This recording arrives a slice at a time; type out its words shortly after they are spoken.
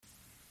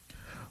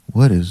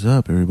What is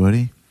up,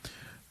 everybody?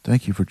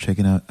 Thank you for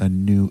checking out a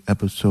new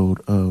episode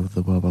of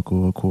the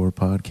Babacoa Core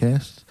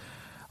podcast.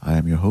 I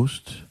am your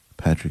host,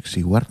 Patrick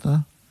C.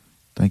 Huerta.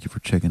 Thank you for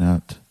checking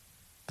out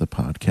the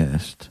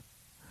podcast.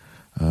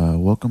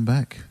 Welcome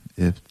back.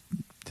 If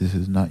this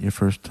is not your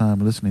first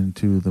time listening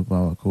to the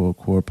Babacoa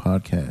Core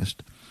podcast,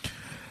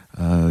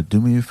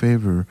 do me a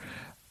favor.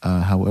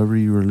 However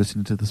you are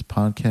listening to this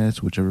podcast,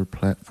 whichever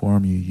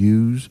platform you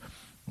use,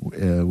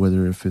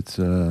 whether if it's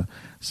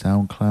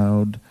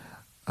SoundCloud,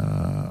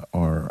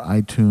 or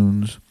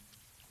iTunes,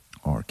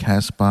 or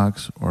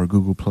Castbox, or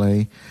Google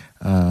Play,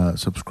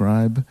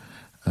 subscribe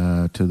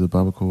to the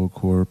Babacoa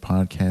Core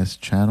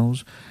podcast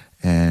channels,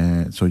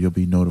 and so you'll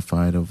be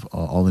notified of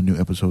all the new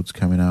episodes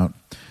coming out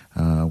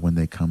when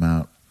they come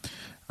out.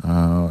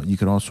 You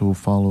can also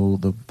follow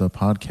the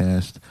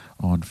podcast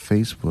on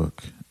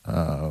Facebook,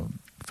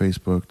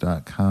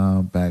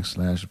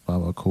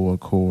 facebook.com/Babacoa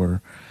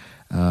Core.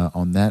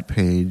 On that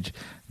page,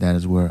 that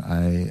is where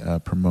I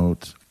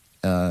promote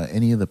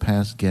any of the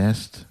past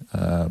guests,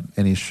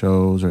 any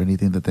shows or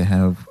anything that they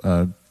have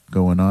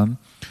going on.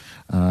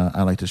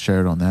 I like to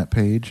share it on that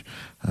page,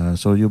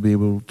 so you'll be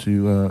able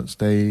to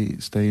stay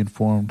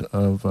informed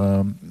of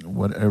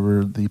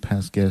whatever the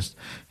past guests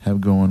have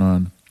going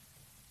on.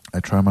 I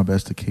try my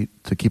best to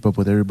keep up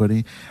with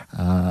everybody,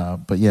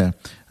 but yeah,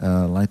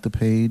 like the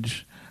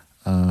page,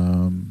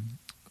 the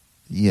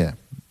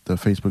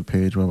Facebook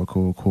page,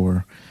 Babacoa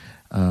Core.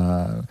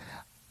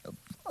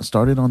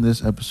 Started on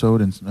this episode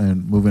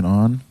and moving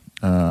on,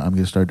 I'm going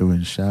to start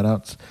doing shout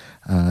outs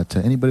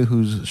to anybody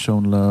who's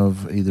shown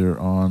love either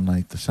on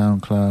like the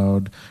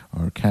SoundCloud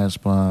or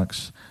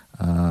Castbox,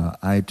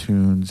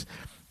 iTunes.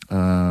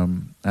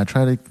 I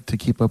try to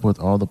keep up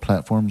with all the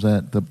platforms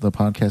that the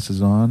podcast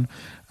is on,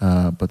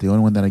 but the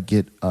only one that I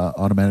get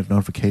automatic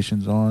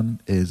notifications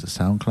on is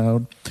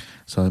SoundCloud.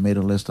 So I made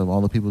a list of all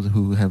the people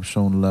who have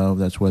shown love.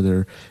 That's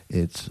whether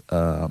it's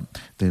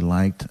they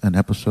liked an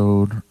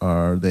episode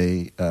or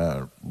they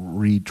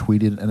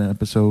retweeted an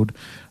episode.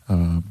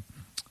 I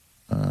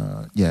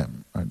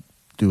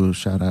do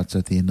shout outs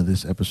at the end of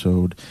this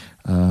episode,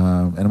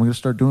 and I'm going to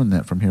start doing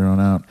that from here on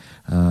out.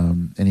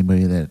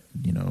 Anybody that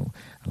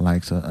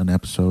likes an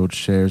episode,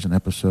 shares an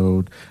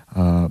episode,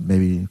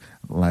 maybe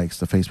likes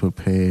the Facebook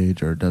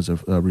page or does a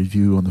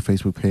review on the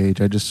Facebook page.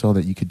 I just saw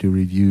that you could do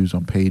reviews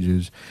on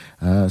pages.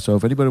 So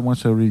if anybody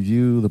wants to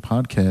review the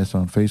podcast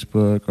on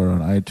Facebook or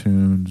on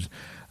iTunes,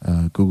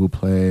 Google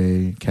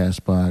Play,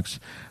 Castbox,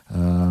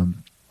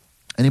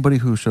 anybody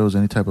who shows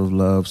any type of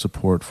love,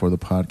 support for the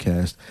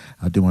podcast,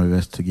 I'll do my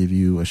best to give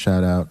you a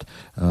shout out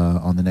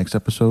on the next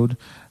episode.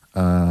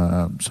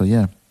 So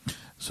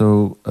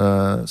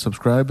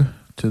subscribe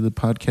to the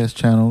podcast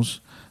channels,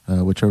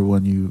 whichever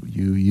one you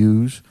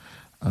use.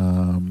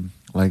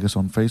 Like us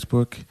on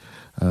Facebook.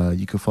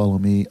 You can follow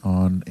me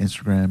on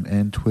Instagram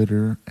and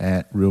Twitter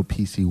at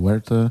RealPC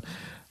Huerta.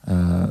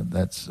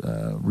 That's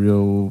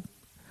Real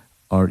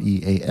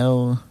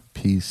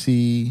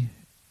RealPC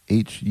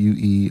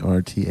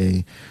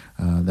Huerta.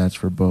 That's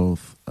for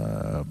both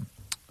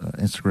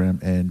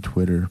Instagram and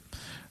Twitter.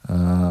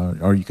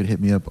 Or you could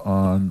hit me up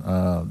on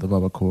the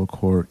Babacoa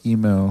Core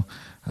email.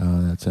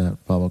 That's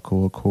at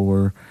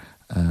babacoacore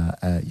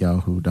at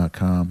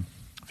yahoo.com.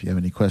 If you have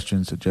any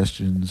questions,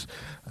 suggestions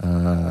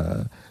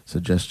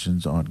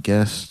on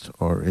guests,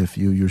 or if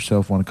you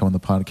yourself want to come on the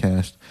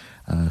podcast,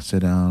 sit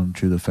down,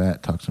 chew the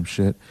fat, talk some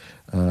shit,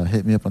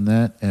 hit me up on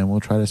that, and we'll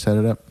try to set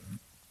it up.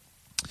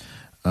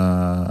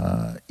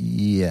 I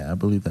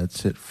believe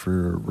that's it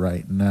for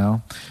right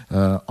now.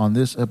 On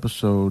this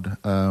episode,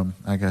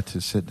 I got to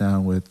sit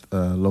down with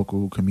a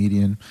local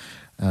comedian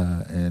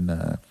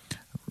and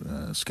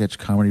sketch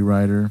comedy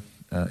writer,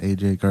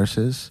 AJ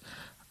Garces.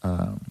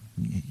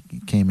 He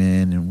came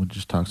in and we'll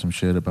just talk some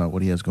shit about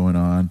what he has going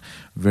on.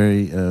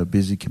 Very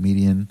busy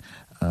comedian,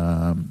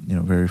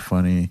 very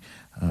funny.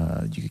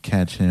 You could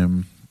catch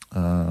him,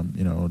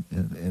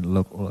 in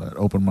local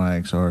open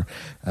mics, or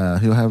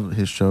he'll have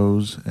his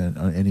shows and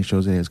any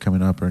shows that he has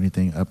coming up or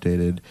anything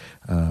updated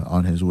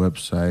on his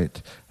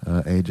website,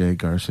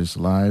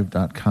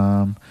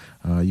 ajgarceslive.com.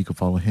 You can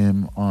follow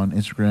him on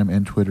Instagram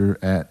and Twitter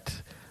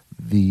at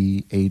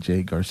the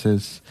AJ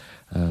Garces.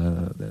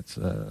 That's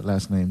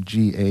last name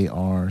Garces.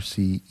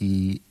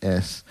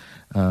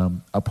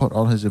 I'll put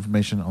all his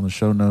information on the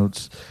show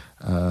notes.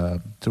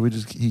 So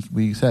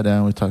we sat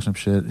down, we talked some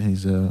shit.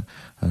 He's a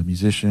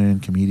musician,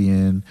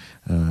 comedian,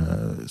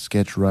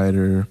 sketch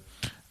writer,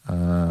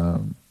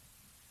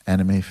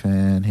 anime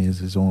fan. He has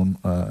his own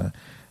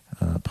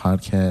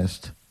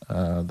podcast,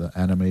 the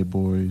Anime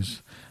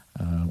Boys.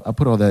 I'll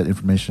put all that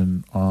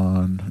information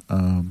on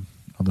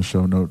the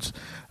show notes.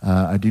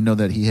 I do know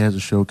that he has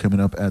a show coming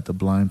up at the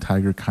Blind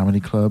Tiger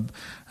Comedy Club.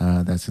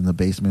 That's in the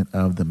basement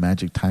of the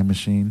Magic Time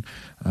Machine.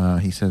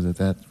 He says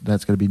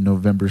that's going to be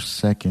November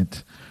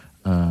 2nd.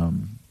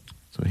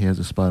 So he has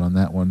a spot on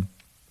that one.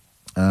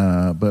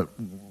 But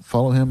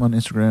follow him on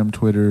Instagram,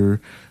 Twitter.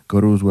 Go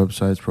to his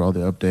websites for all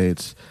the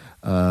updates.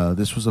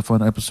 This was a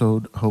fun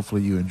episode.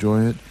 Hopefully you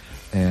enjoy it.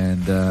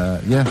 And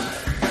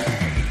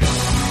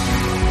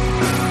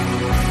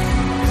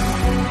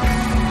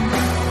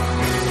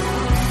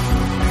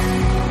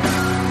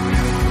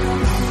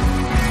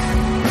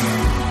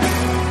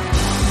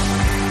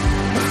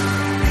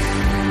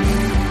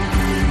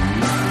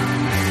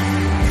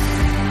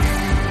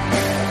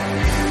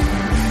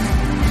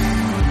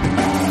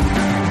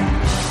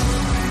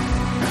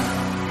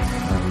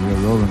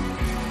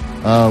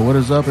What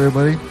is up,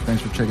 everybody?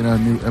 Thanks for checking out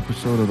a new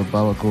episode of the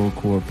Babacoa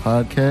Core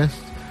podcast.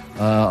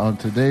 On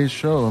today's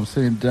show, I'm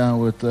sitting down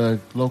with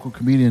local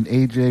comedian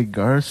AJ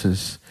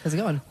Garces. How's it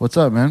going? What's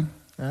up, man?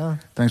 Oh,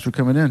 Thanks for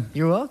coming in.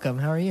 you're welcome.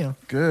 How are you?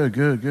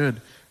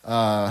 Good.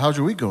 How's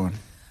your week going?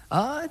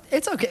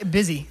 It's okay.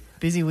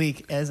 Busy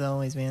week as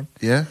always, man.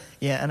 Yeah?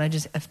 Yeah, and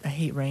I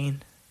hate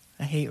rain.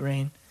 I hate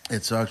rain.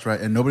 It sucks, right?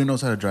 And nobody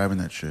knows how to drive in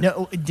that shit.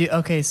 No,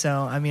 okay. So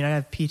I mean, I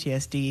have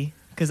PTSD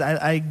because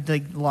I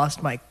like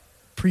lost my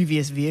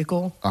previous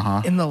vehicle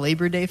in the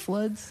Labor Day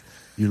floods.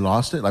 You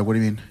lost it? Like, what do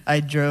you mean?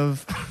 I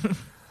drove.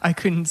 I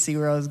couldn't see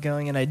where I was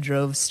going, and I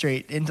drove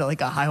straight into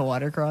like a high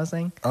water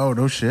crossing. Oh,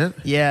 no shit?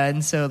 Yeah,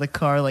 and so the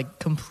car like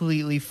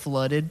completely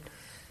flooded,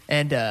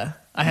 and I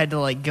had to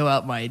like go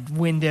out my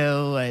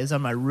window. I was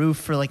on my roof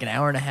for like an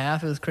hour and a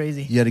half. It was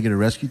crazy. You had to get a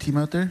rescue team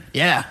out there?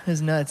 Yeah, it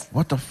was nuts.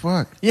 What the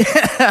fuck? Yeah.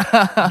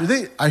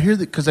 I hear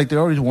that because like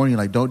they're always warning you,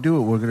 like, don't do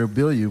it. We're gonna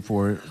bill you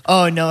for it.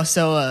 Oh no!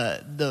 So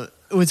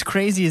what's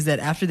crazy is that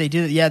after they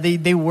did it, yeah,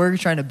 they were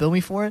trying to bill me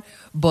for it,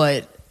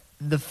 but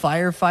the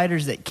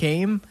firefighters that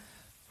came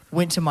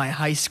went to my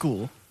high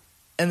school,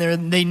 and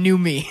they knew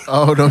me.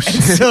 Oh no shit!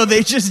 And so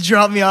they just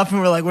dropped me off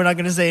and were like, "We're not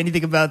going to say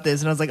anything about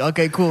this." And I was like,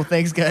 "Okay, cool,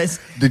 thanks, guys."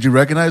 Did you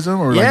recognize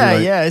them? Or Yeah.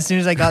 As soon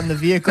as I got in the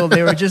vehicle,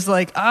 they were just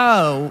like,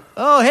 "Oh,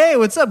 hey,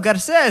 what's up,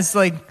 Garces?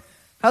 Like,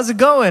 how's it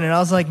going?" And I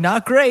was like,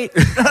 "Not great."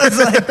 I was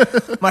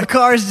like, "My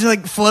car is just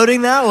like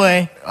floating that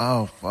way."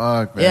 Oh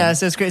fuck, man. Yeah,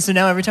 so it's great. So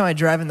now every time I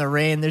drive in the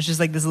rain, there's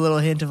just like this little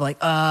hint of like,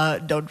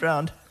 don't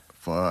drown.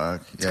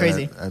 Fuck. It's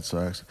crazy. That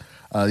sucks.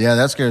 Yeah,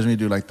 that scares me,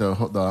 dude. Like the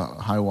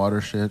high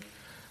water shit.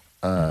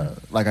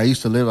 Like I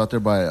used to live out there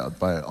by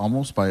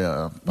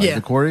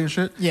the quarry and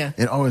shit. Yeah.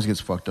 It always gets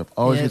fucked up.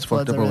 Always gets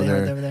fucked up really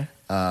over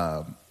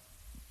there.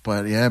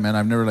 But yeah, man,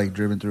 I've never like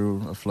driven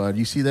through a flood.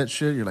 You see that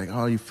shit, you're like,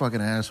 oh, you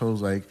fucking assholes!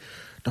 Like,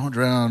 don't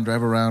drown,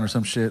 drive around or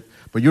some shit.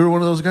 But you were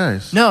one of those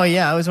guys. No,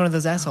 yeah, I was one of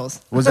those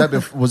assholes. Was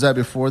that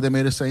before they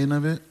made a saying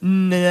of it?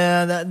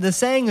 No, the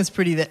saying was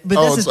pretty. But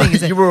that's the thing.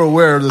 Is that you were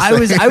aware of the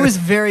saying. I was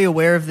very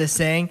aware of this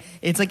saying.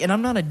 It's like, and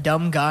I'm not a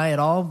dumb guy at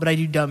all, but I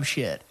do dumb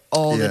shit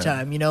all the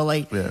time. You know,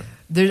 like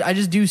I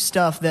just do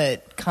stuff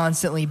that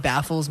constantly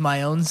baffles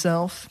my own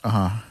self.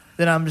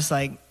 Then I'm just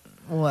like,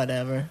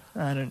 whatever.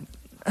 I don't.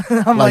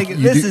 I'm like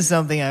this is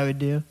something I would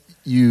do.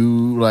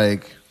 You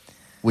like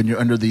when you're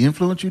under the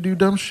influence, you do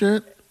dumb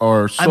shit.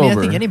 Or sober? I mean,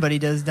 I think anybody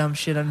does dumb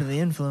shit under the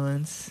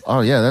influence. Oh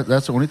yeah,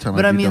 that's the only time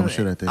I do dumb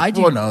shit. I think.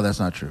 Well, no, that's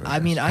not true. I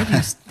mean,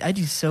 I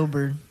do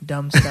sober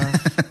dumb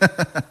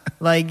stuff.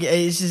 Like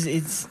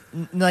it's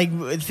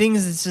like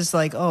things. It's just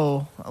like,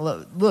 oh,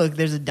 look,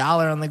 there's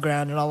 $1 on the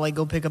ground, and I'll like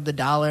go pick up the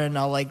 $1, and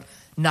I'll like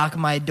knock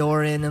my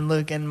door in and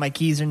look, and my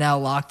keys are now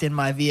locked in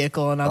my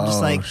vehicle, and I'm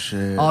just like,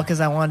 shit. all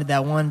because I wanted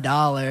that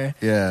 $1.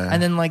 Yeah.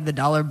 And then like the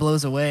 $1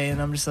 blows away,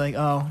 and I'm just like,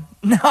 oh,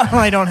 no,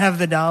 I don't have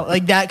the $1.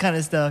 Like that kind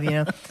of stuff, you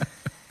know.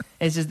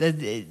 It's just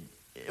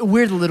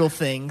weird little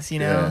things, you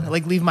know,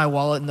 like leave my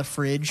wallet in the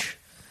fridge.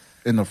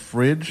 In the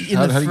fridge?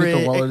 How do you get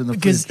the wallet in the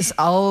fridge? Because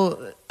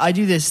I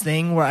do this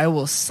thing where I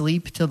will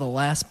sleep till the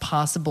last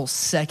possible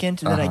second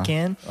that I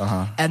can,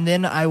 and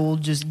then I will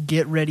just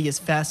get ready as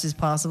fast as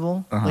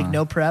possible, like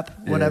no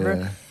prep, whatever.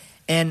 Yeah.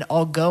 And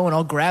I'll go and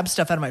I'll grab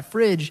stuff out of my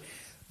fridge.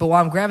 But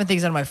while I'm grabbing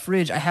things out of my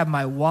fridge, I have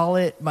my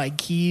wallet, my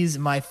keys,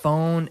 my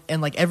phone, and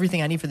like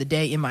everything I need for the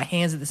day in my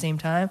hands at the same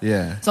time.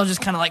 Yeah. So I'll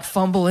just kind of like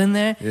fumble in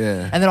there.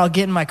 Yeah. And then I'll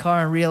get in my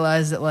car and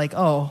realize that like,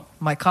 oh,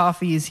 my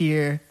coffee is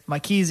here, my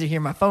keys are here,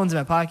 my phone's in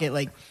my pocket.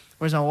 Like,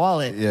 where's my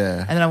wallet? Yeah.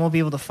 And then I won't be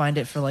able to find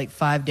it for like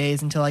 5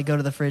 days until I go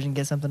to the fridge and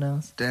get something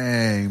else.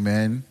 Dang,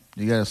 man.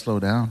 You got to slow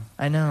down.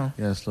 I know.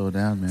 You got to slow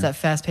down, man. It's that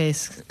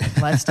fast-paced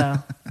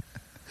lifestyle.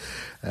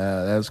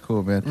 That's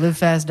cool, man. Live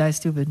fast, die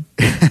stupid.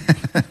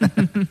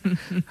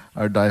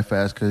 Or die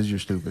fast because you're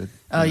stupid.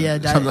 Oh, yeah.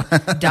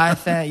 Die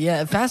fast.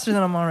 Yeah, faster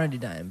than I'm already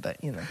dying,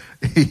 but, you know.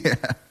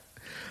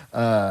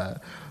 Yeah.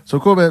 So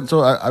cool, man.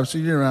 So I've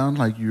seen you around,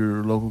 like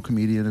you're a local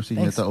comedian. I've seen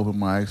you at the open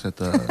mics, at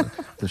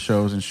the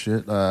shows and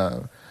shit.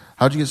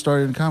 How'd you get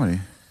started in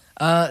comedy?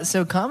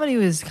 So comedy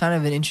was kind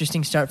of an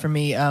interesting start for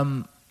me.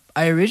 I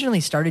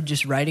originally started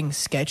just writing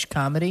sketch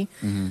comedy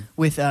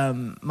with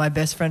my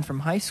best friend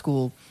from high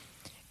school.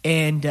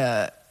 And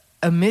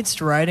amidst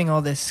writing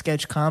all this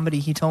sketch comedy,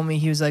 he told me,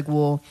 he was like,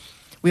 well,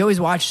 we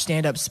always watch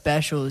stand-up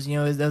specials. You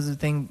know, that was the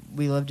thing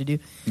we love to do.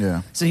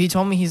 Yeah. So he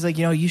told me, he's like,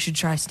 you know, you should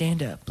try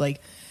stand-up.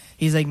 Like,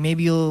 he's like,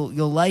 maybe you'll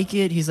like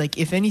it. He's like,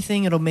 if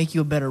anything, it'll make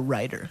you a better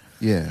writer.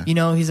 Yeah. You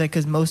know, he's like,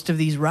 because most of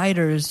these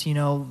writers, you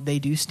know, they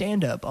do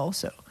stand-up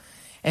also.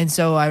 And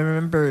so I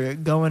remember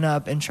going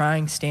up and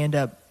trying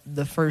stand-up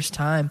the first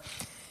time.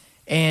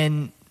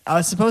 And I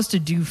was supposed to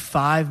do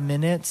 5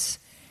 minutes,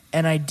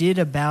 and I did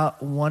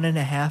about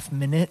 1.5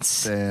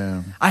 minutes.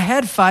 Damn. I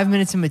had 5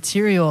 minutes of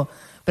material,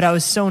 but I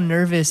was so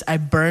nervous, I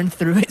burned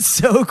through it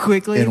so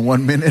quickly. In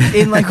 1 minute?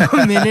 In like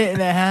 1.5 minutes.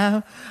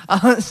 I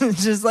was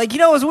just like, you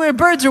know what's weird?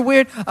 Birds are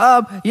weird. You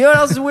know what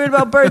else is weird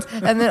about birds?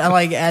 And then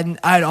I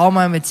had all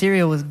my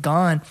material was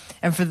gone.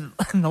 And for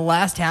the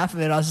last half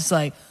of it, I was just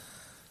like,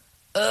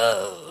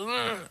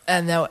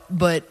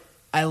 but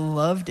I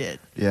loved it.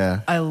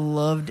 Yeah. I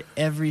loved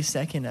every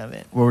second of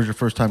it. What was your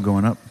first time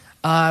going up?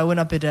 I went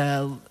up at,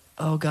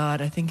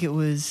 I think it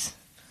was,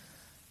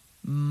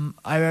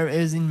 I remember it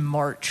was in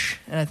March,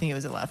 and I think it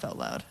was at Laugh Out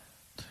Loud.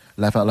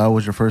 Laugh Out Loud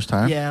was your first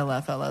time? Yeah,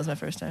 Laugh Out Loud was my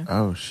first time.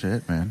 Oh,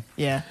 shit, man.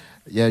 Yeah.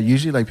 Yeah,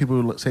 usually, like,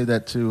 people say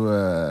that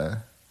to,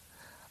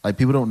 like,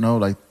 people don't know,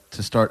 like,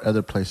 to start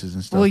other places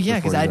and stuff. Well, yeah,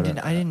 because I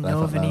didn't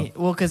know of any.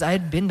 Well, because I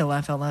had been to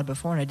Laugh Out Loud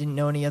before, and I didn't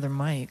know any other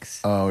mics.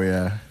 Oh,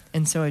 yeah.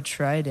 And so I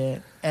tried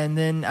it, and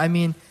then I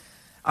mean,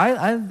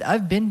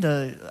 I've been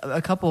to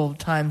a couple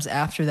times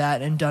after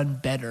that and done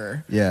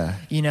better. Yeah.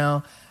 You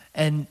know,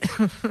 and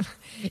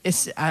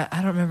I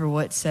don't remember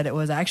what set it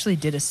was. I actually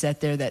did a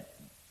set there that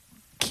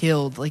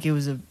killed. Like, it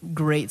was a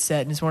great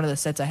set, and it's one of the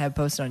sets I have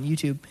posted on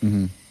YouTube.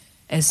 Mm-hmm.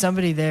 And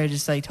somebody there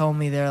just like told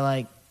me, they're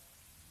like,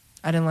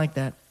 I didn't like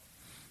that.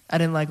 I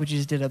didn't like what you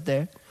just did up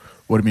there.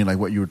 What do you mean, like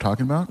what you were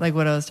talking about? Like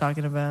what I was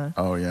talking about.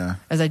 Oh, yeah.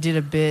 As I did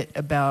a bit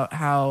about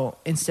how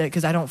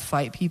because I don't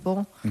fight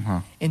people,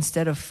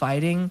 instead of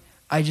fighting,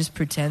 I just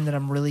pretend that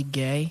I'm really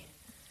gay.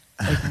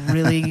 Like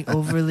really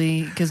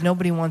overly, because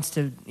nobody wants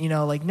to,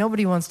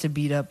 nobody wants to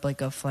beat up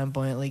like a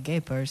flamboyantly gay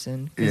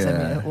person. Yeah.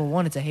 I mean, well,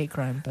 one, it's a hate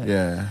crime, but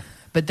yeah.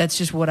 But that's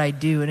just what I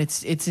do, and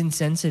it's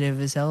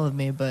insensitive as hell of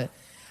me, but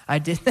I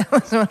did. That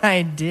was what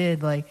I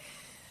did. Like,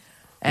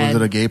 was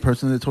it a gay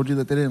person that told you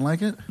that they didn't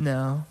like it?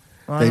 No,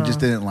 they just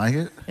didn't like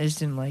it. I just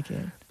didn't like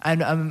it.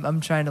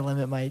 I'm trying to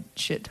limit my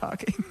shit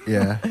talking.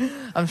 Yeah,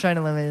 I'm trying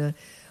to limit it.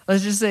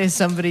 Let's just say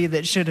somebody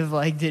that should have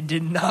liked it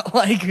did not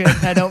like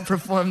it. I don't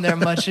perform there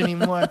much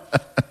anymore.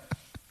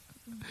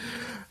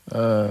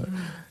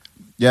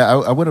 Yeah,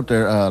 I went up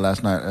there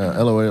last night.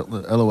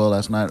 LOL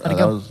last night.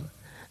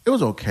 It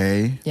was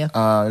okay.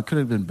 Yeah. It could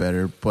have been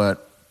better,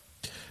 but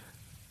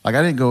like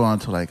I didn't go on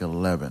till like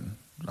 11.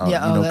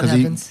 Yeah, that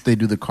happens. They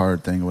do the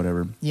card thing or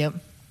whatever. Yep.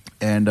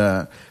 And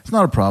it's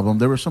not a problem.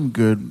 There were some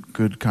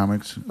good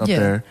comics up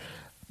there,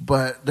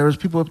 but there was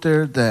people up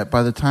there that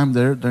by the time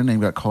their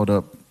name got called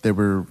up, they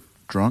were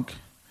drunk.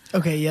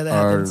 Okay, yeah, that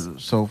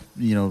happens. So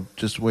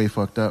just way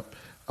fucked up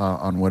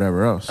on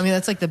whatever else. I mean,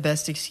 that's like the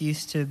best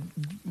excuse to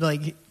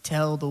like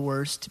tell the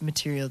worst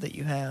material that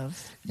you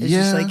have. It's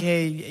yeah. just like,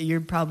 hey,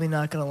 you're probably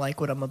not gonna like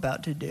what I'm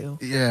about to do.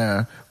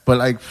 Yeah, but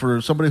like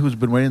for somebody who's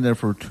been waiting there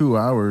for 2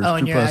 hours,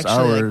 and 2+ you're actually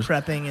hours,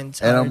 like prepping and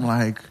I'm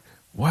like,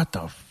 what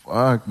the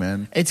fuck,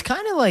 man? It's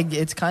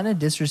kind of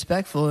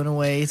disrespectful in a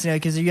way,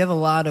 because you have a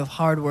lot of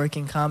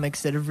hardworking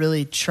comics that have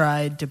really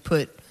tried to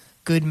put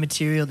good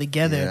material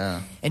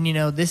together, and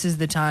this is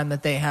the time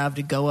that they have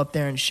to go up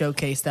there and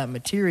showcase that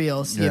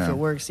material, see if it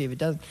works, see if it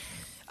doesn't,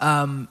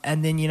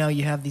 and then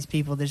you have these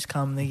people that just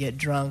come, they get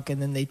drunk,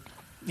 and then they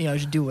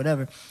just do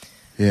whatever.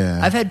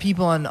 I've had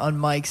people on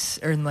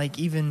mics or in like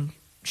even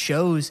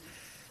shows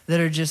that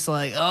are just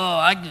like, oh,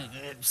 I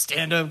can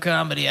stand-up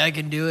comedy, I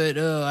can do it.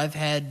 Oh, I've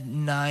had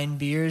 9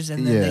 beers,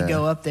 and then they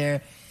go up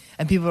there,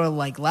 and people are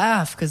like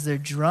laugh because they're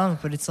drunk,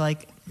 but it's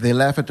like they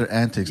laugh at their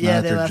antics, not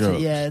at their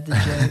jokes. At the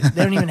jokes.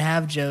 They don't even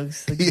have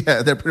jokes. Like,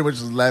 they're pretty much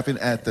just laughing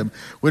at them,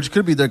 which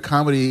could be their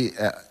comedy.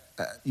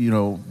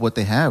 What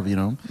they have.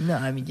 No,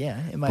 I mean,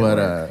 it might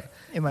work.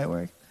 It might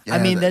work. Yeah, I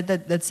mean,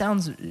 that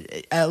sounds.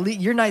 At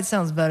least your night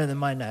sounds better than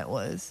my night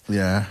was.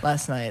 Yeah.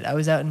 Last night I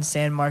was out in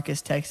San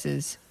Marcos,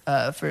 Texas,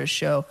 for a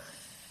show.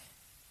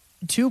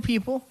 2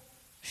 people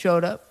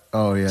showed up.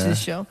 Oh yeah. To the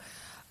show.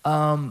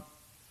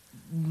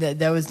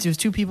 There was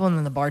 2 people and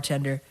then the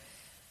bartender.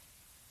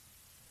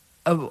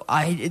 Oh,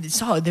 I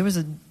saw there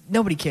was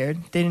nobody cared.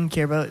 They didn't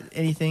care about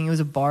anything. It was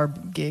a bar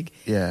gig.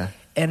 Yeah.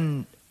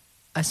 And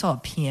I saw a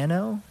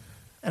piano,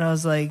 and I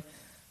was like,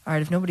 all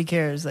right, if nobody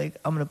cares, like,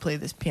 I'm going to play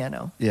this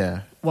piano.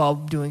 Yeah. While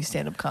doing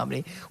stand-up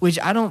comedy, which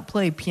I don't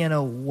play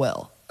piano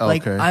well. Okay.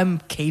 Like, I'm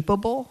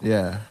capable.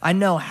 Yeah. I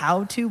know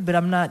how to, but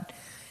I'm not,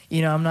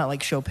 I'm not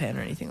like Chopin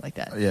or anything like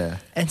that. Yeah.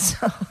 And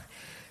so,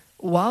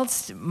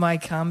 whilst my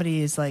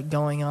comedy is, like,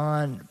 going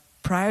on,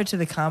 prior to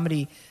the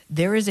comedy,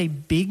 there is a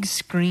big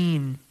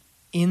screen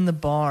in the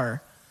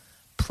bar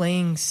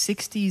playing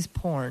 60s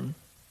porn.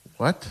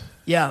 What?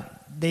 Yeah.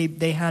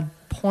 They had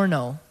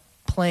porno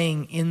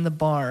playing in the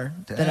bar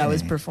that I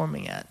was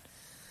performing at.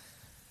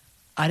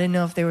 I didn't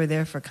know if they were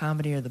there for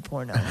comedy or the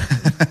porno.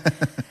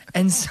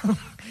 And so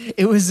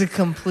it was a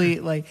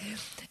complete, like,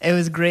 it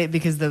was great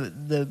because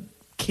the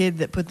kid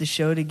that put the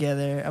show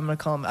together, I'm going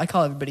to call him, I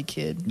call everybody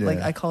kid. Yeah.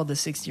 Like, I called the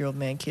 60-year-old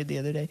man kid the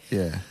other day.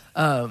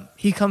 Yeah.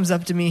 He comes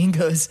up to me and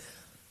goes,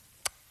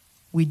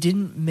 we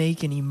didn't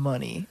make any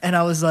money. And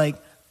I was like,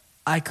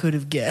 I could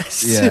have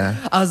guessed.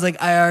 Yeah. I was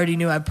like, I already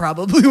knew I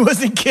probably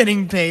wasn't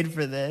getting paid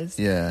for this.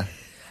 Yeah.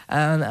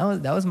 And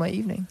that was my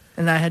evening.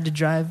 And I had to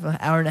drive an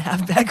hour and a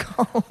half back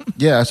home.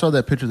 Yeah, I saw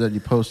that picture that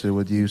you posted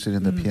with you sitting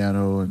at the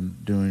piano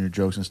and doing your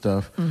jokes and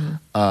stuff. Mm-hmm.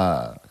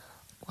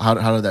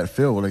 How did that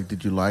feel? Like,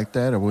 did you like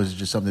that, or was it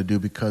just something to do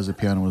because the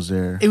piano was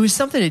there? It was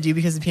something to do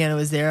because the piano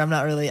was there.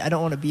 I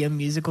don't want to be a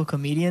musical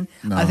comedian.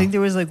 No. I think there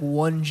was like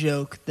one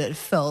joke that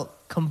felt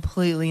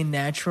completely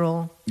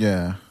natural.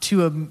 Yeah.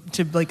 To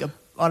like a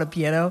on a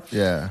piano.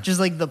 Yeah. Just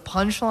like the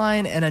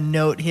punchline and a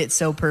note hit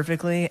so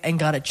perfectly and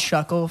got a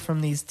chuckle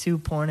from these two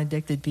porn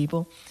addicted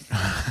people.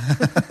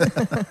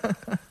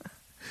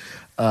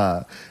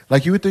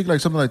 Like you would think like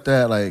something like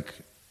that, like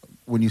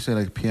when you say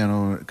like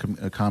piano,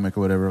 a comic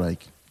or whatever,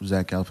 like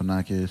Zach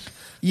Galifianakis,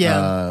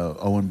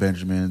 Owen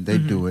Benjamin, they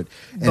do it.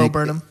 And Bo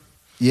Burnham.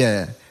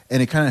 Yeah.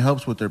 And it kind of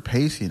helps with their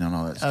pacing and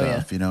all that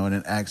stuff, you know, and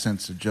it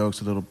accents the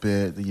jokes a little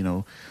bit, you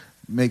know,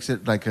 makes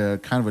it like a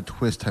kind of a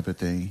twist type of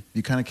thing.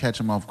 You kind of catch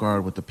them off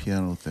guard with the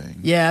piano thing.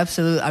 Yeah,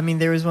 absolutely. I mean,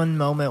 there was one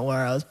moment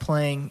where I was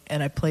playing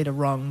and I played a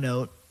wrong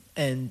note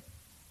and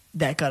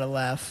that got a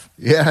laugh.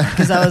 Yeah.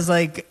 Because I was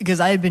like, because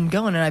I had been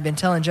going and I'd been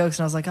telling jokes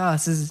and I was like, oh,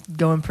 this is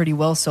going pretty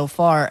well so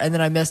far. And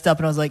then I messed up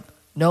and I was like,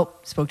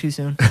 nope, spoke too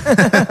soon. But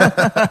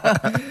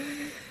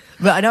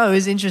I know it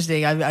was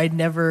interesting. I'd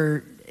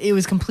never... It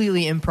was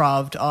completely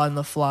improv on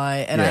the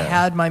fly, and I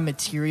had my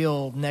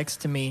material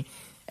next to me,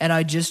 and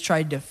I just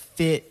tried to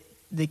fit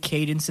the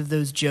cadence of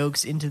those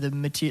jokes into the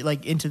material,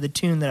 like into the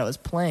tune that I was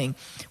playing,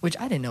 which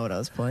I didn't know what I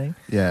was playing.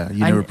 Yeah, you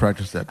never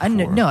practiced that before.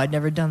 No, I'd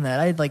never done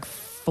that. I had like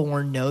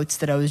 4 notes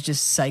that I was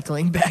just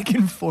cycling back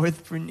and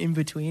forth in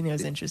between. It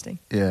was interesting.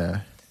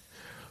 Yeah.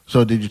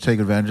 So did you take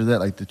advantage of that?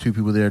 Like the 2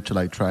 people there to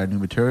like try new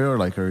material, or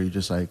like, or are you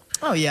just like,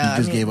 oh yeah,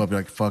 you just gave up?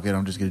 You're like, fuck it,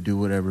 I'm just gonna do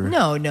whatever.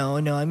 No.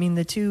 I mean,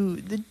 the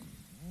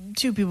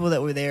two people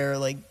that were there,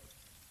 like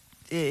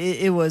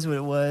it was what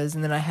it was,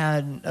 and then I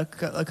had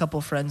a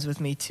couple friends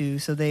with me too,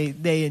 so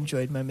they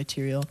enjoyed my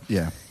material.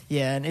 Yeah,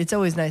 and it's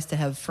always nice to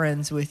have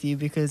friends with you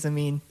because I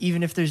mean,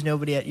 even if there's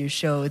nobody at your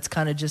show, it's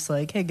kind of just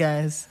like, hey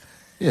guys,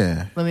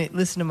 let me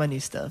listen to my new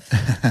stuff.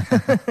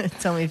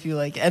 Tell me if you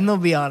like it, and they'll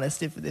be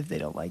honest if they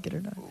don't like it or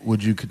not.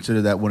 Would you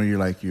consider that one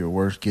of your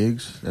worst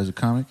gigs as a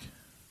comic?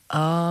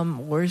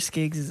 Worst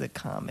gigs as a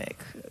comic.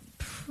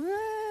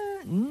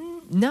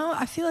 No,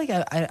 I feel like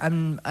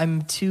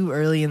I'm too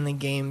early in the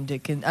game to.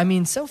 I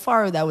mean, so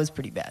far that was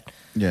pretty bad.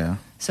 Yeah.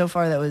 So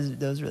far that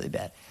was really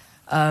bad.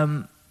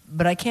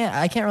 But I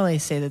can't really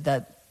say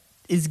that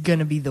is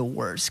gonna be the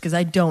worst because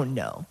I don't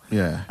know.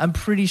 Yeah. I'm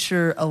pretty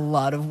sure a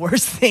lot of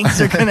worse things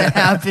are gonna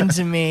happen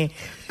to me.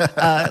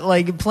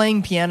 Like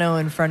playing piano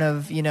in front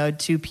of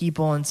 2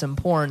 people and some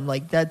porn.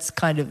 Like that's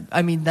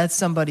that's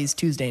somebody's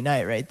Tuesday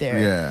night right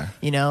there.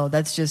 Yeah.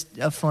 That's just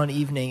a fun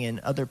evening in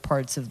other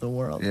parts of the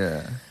world.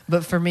 Yeah.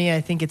 But for me, I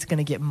think it's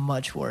gonna get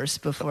much worse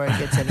before it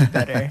gets any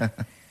better.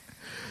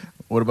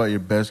 What about your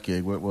best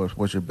gig?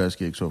 What's your best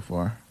gig so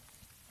far?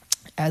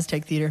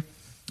 Aztec Theater.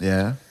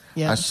 Yeah.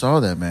 Yeah. I saw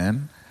that,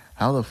 man.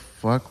 How the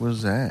fuck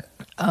was that?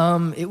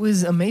 It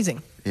was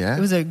amazing. Yeah?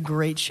 It was a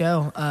great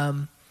show.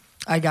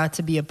 I got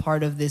to be a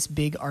part of this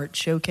big art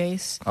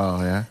showcase.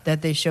 Oh, yeah?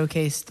 That they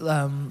showcased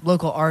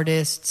local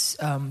artists,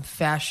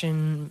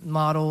 fashion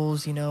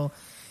models,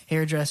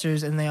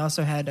 hairdressers, and they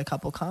also had a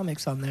couple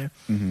comics on there.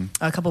 Mm-hmm.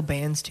 A couple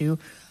bands, too.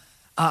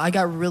 I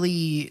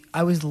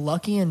was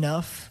lucky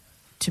enough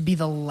to be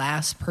the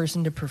last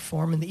person to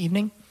perform in the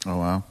evening. Oh,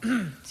 wow.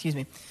 Excuse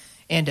me.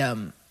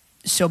 And...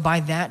 So by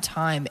that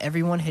time,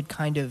 everyone had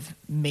kind of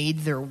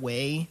made their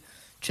way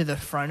to the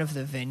front of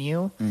the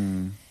venue.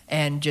 Mm.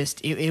 And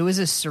just, it was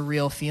a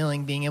surreal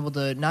feeling being able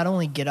to not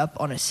only get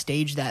up on a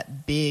stage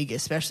that big,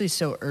 especially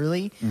so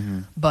early,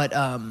 but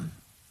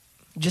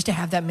just to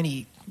have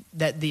the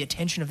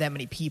attention of that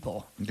many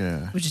people.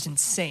 Yeah. Which is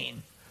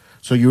insane.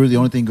 So you were the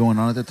only thing going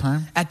on at that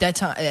time? At that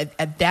time,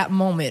 at that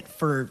moment,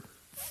 for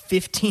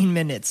 15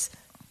 minutes,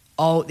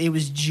 it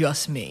was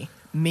just me.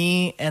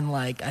 Me and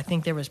I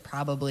think there was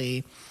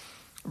probably...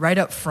 Right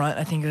up front,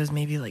 I think it was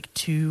maybe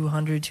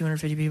 200,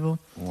 250 people.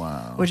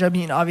 Wow. Which, I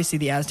mean, obviously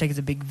the Aztec is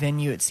a big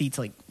venue. It seats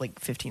like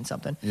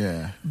 15-something.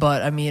 Yeah.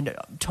 But, I mean,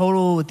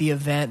 total with the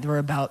event, there were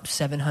about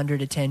 700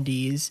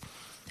 attendees.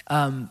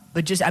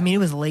 But just, I mean, it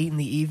was late in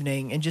the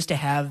evening. And just to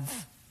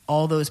have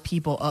all those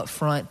people up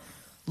front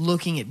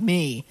looking at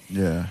me.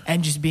 Yeah.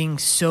 And just being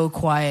so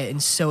quiet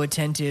and so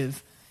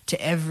attentive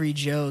to every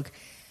joke.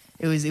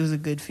 It was a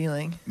good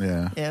feeling.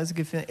 Yeah. Yeah, it was a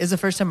good feeling. It was the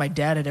first time my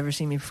dad had ever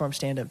seen me perform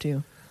stand-up,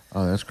 too.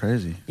 Oh, that's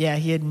crazy. Yeah,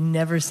 he had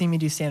never seen me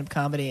do stand-up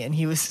comedy, and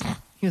he was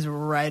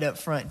right up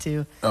front,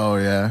 too. Oh,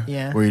 yeah?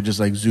 Yeah. Where you just,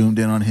 zoomed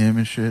in on him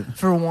and shit?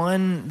 There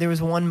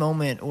was one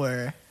moment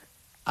where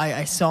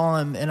I saw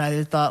him, and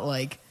I thought,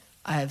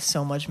 I have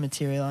so much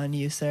material on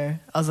you, sir.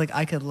 I was like,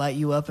 I could light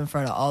you up in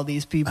front of all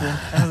these people.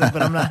 I was like,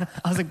 but I'm not.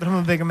 I was like, but I'm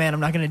a bigger man. I'm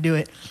not going to do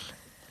it.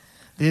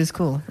 But it was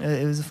cool.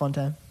 It was a fun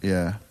time.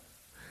 Yeah.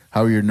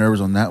 How were your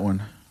nerves on that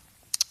one?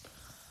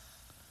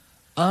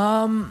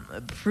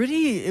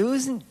 It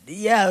was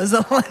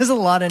a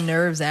lot of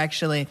nerves,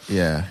 actually.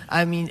 Yeah.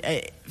 I mean,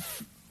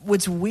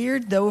 what's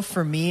weird, though,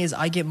 for me is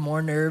I get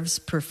more nerves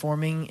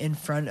performing in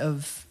front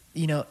of,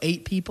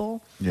 8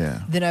 people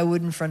than I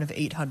would in front of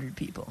 800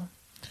 people.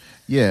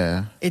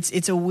 Yeah.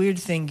 It's a weird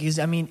thing because,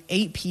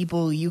 8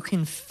 people, you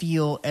can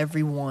feel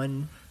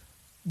everyone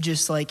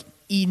just,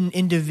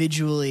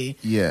 individually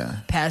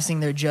passing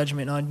their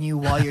judgment on you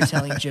while you're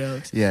telling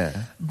jokes.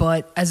 Yeah.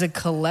 But as a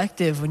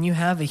collective, when you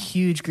have a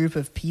huge group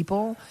of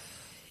people,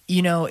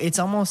 you know, it's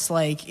almost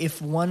like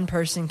if one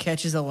person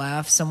catches a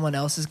laugh, someone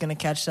else is going to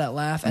catch that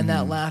laugh, and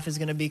that laugh is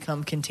going to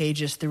become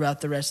contagious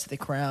throughout the rest of the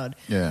crowd.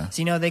 Yeah.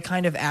 So, you know, they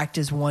kind of act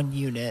as one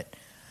unit.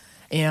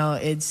 You know,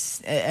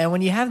 and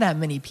when you have that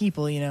many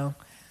people, you know,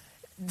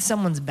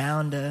 someone's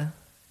bound to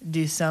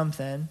do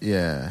something.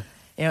 Yeah.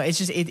 You know, it's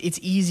just, it's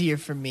easier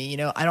for me. You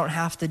know, I don't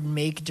have to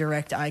make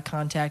direct eye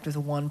contact with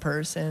one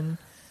person.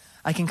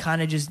 I can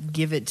kind of just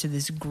give it to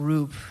this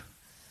group.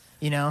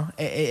 You know,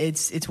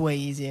 it's way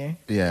easier.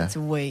 Yeah. It's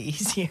way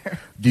easier.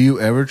 Do you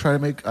ever try to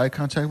make eye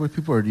contact with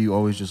people, or do you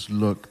always just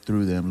look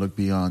through them, look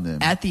beyond them?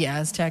 At the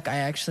Aztec, I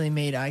actually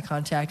made eye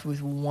contact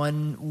with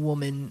one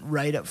woman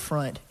right up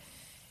front,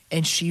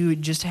 and she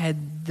just had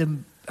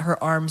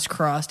her arms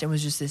crossed and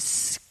was just this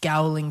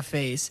scowling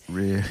face.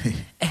 Really?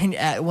 And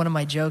at one of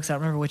my jokes, I don't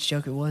remember which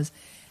joke it was,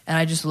 and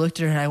I just looked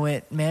at her and I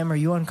went, "Ma'am, are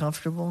you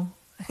uncomfortable?"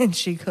 And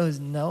she goes,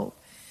 "No."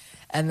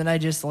 And then I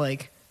just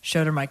like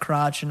showed her my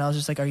crotch, and I was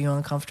just like, "Are you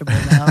uncomfortable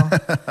now?"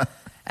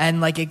 And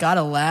like it got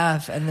a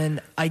laugh, and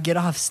then I get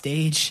off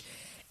stage,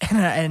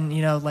 and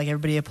you know, like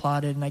everybody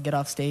applauded, and I get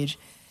off stage,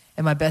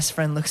 and my best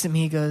friend looks at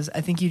me, he goes, "I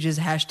think you just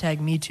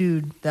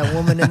 #MeToo'd that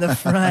woman in the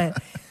front."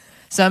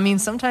 So I mean,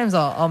 sometimes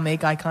I'll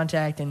make eye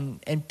contact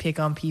and pick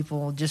on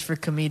people just for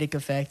comedic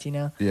effect, you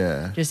know?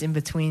 Yeah. Just in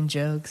between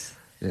jokes.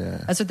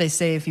 Yeah. That's what they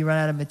say. If you run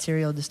out of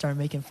material, just start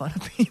making fun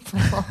of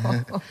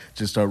people.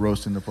 Just start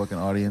roasting the fucking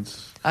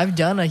audience. I've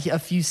done a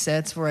few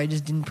sets where I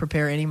just didn't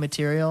prepare any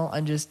material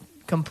and just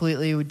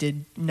completely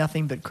did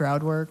nothing but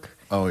crowd work.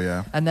 Oh,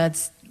 yeah. And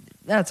that's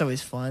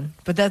always fun.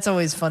 But that's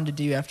always fun to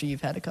do after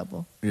you've had a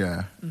couple.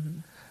 Yeah.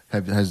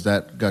 Mm-hmm. Has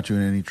that got you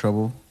in any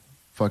trouble,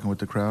 fucking with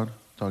the crowd,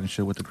 talking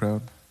shit with the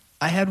crowd?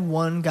 I had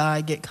one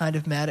guy get kind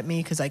of mad at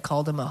me because I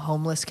called him a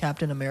homeless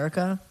Captain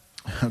America.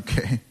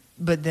 Okay.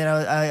 But then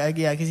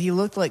yeah, because he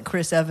looked like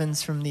Chris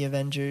Evans from the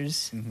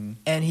Avengers,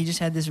 and he just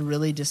had this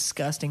really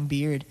disgusting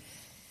beard.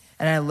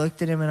 And I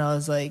looked at him and I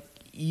was like,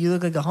 "You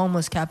look like a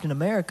homeless Captain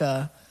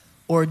America,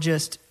 or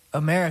just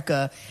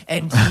America."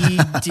 And he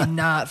did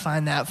not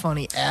find that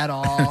funny at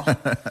all.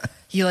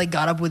 He like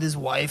got up with his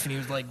wife and he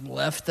was like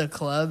left the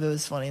club. It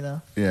was funny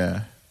though.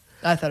 Yeah.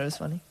 I thought it was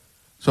funny.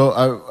 So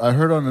I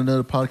heard on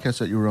another podcast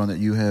that you were on that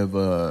you have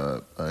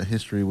a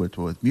history with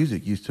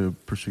music. You used to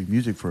pursue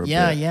music for a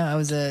bit. Yeah. I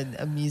was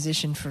a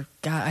musician for,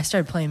 God, I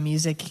started playing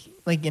music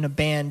like in a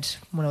band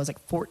when I was like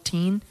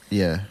 14.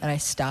 Yeah. And I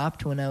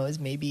stopped when I was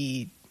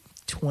maybe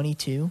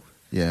 22.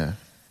 Yeah.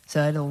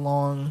 So I had a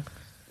long...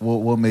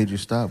 What made you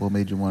stop? What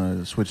made you want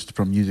to switch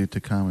from music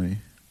to comedy?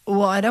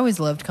 Well, I'd always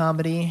loved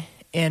comedy.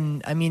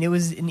 And, I mean, it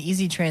was an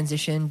easy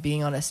transition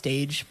being on a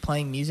stage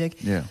playing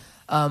music. Yeah.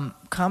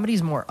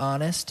 Comedy's more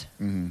honest,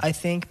 I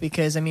think,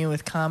 because, I mean,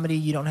 with comedy,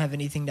 you don't have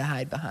anything to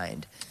hide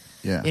behind.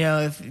 Yeah. You know,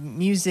 if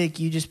music,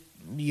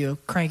 you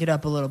crank it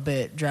up a little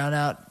bit, drown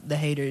out the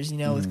haters. You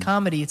know, with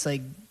comedy, it's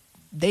like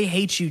they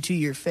hate you to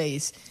your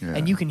face,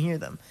 and you can hear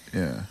them.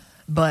 Yeah.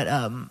 But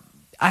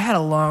I had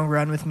a long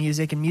run with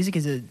music, and music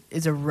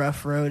is a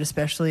rough road,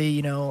 especially,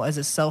 you know, as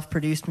a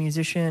self-produced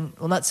musician.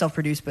 Well, not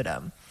self-produced, but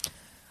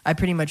I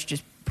pretty much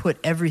just put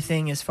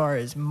everything as far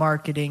as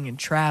marketing and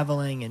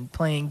traveling and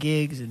playing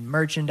gigs and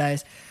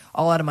merchandise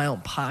all out of my own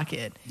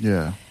pocket.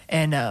 Yeah.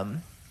 And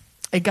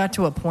it got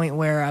to a point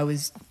where I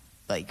was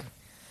like,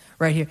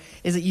 right here.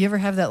 Is it you ever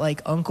have that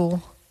like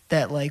uncle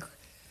that like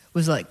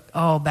was like,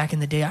 "Oh, back in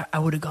the day, I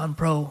would have gone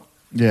pro.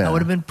 Yeah. I would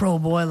have been pro,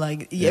 boy."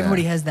 Like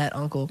everybody has that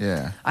uncle.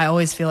 Yeah. I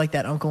always feel like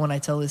that uncle when I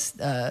tell this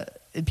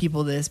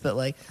people this, but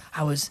like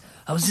I was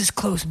this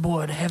close,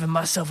 boy, to having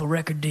myself a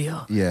record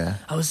deal. Yeah.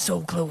 I was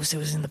so close; it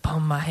was in the palm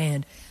of my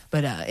hand.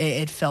 But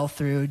it fell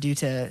through due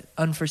to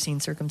unforeseen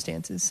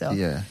circumstances.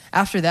 So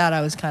after that,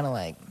 I was kind of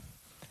like,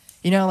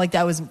 you know, like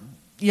that was,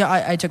 you know,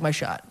 I took my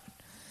shot.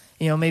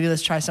 You know, maybe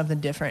let's try something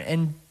different.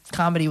 And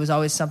comedy was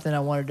always something I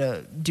wanted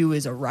to do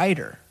as a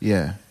writer.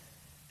 Yeah.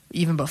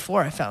 Even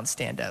before I found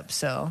stand-up.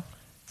 So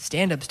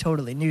stand-up's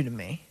totally new to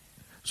me.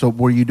 So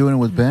were you doing it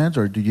with bands,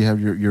 or did you have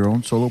your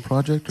own solo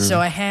project? Or? So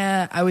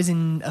I was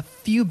in a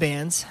few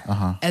bands,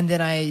 and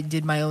then I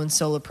did my own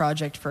solo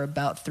project for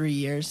about 3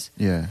 years.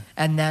 Yeah.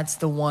 And that's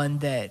the one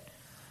that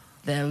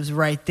was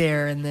right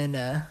there, and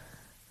then...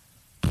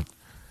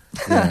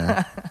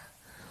 Yeah.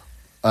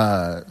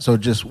 So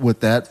just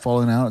with that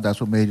falling out, that's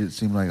what made it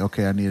seem like,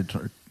 okay, I needed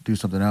to do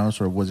something else,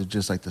 or was it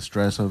just like the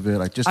stress of it,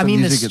 like just the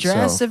music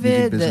itself,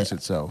 music business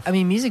itself? I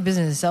mean, music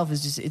business itself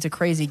is it's a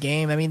crazy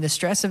game. I mean, the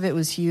stress of it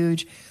was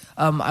huge.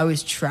 I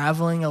was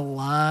traveling a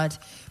lot,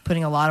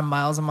 putting a lot of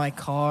miles on my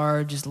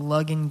car, just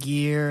lugging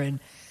gear,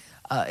 and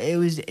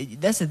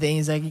that's the thing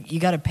is like you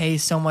got to pay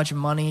so much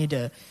money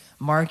to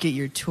market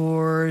your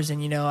tours,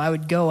 and you know I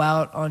would go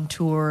out on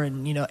tour,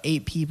 and you know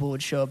 8 people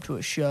would show up to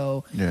a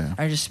show. Yeah,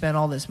 I just spent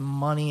all this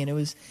money, and it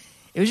was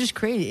just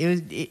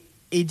crazy.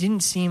 It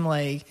didn't seem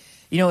like,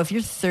 you know, if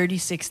you're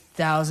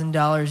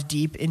 $36,000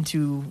 deep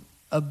into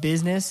a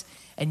business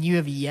and you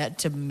have yet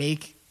to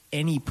make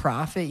any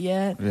profit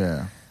yet.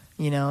 Yeah.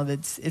 You know,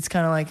 it's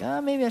kind of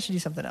like, maybe I should do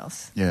something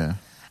else. Yeah.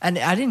 And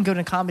I didn't go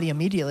to comedy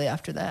immediately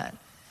after that.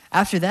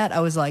 After that, I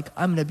was like,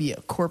 I'm going to be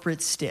a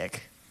corporate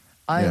stick.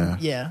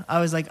 I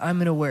was like, I'm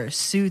gonna wear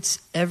suits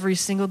every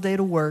single day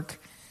to work,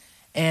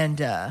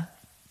 and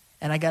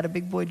I got a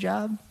big boy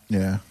job.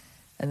 Yeah.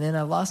 And then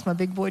I lost my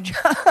big boy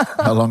job.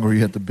 How long were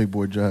you at the big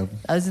boy job?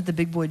 I was at the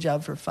big boy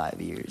job for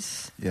 5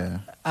 years. Yeah.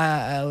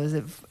 I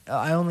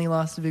only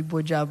lost the big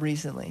boy job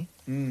recently.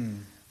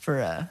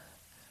 But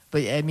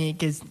I mean,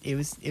 because it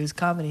was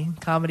comedy.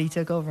 Comedy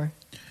took over.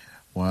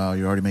 Wow,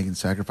 you're already making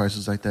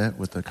sacrifices like that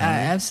with the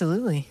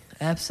comedy?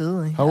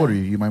 Absolutely. How old are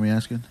you? You mind me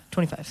asking?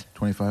 25.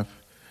 25?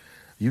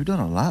 You've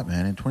done a lot,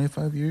 man, in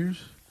 25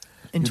 years?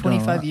 In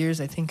 25 years,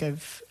 I think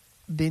I've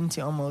been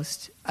to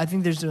I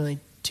think there's only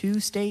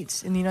 2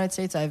 states in the United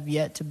States I've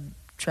yet to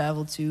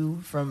travel to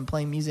from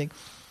playing music.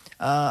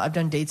 I've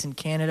done dates in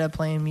Canada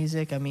playing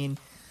music. I mean,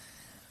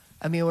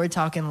 we're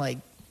talking like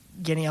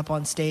getting up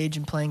on stage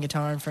and playing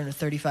guitar in front of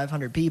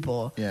 3,500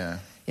 people. Yeah.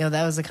 You know,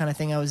 that was the kind of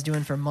thing I was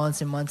doing for months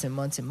and months and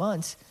months and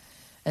months.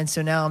 And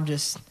so now I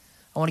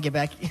want to get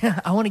back.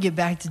 I want to get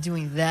back to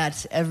doing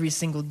that every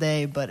single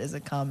day, but as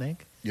a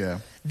comic. Yeah.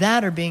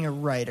 That or being a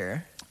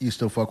writer. You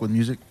still fuck with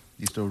music?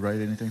 You still write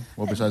anything?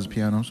 Well, besides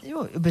pianos?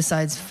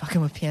 Besides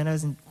fucking with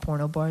pianos and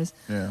porno bars.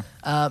 Yeah.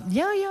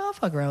 I'll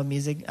fuck around with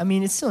music. I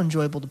mean, it's still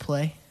enjoyable to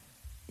play.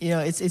 You know,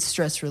 it's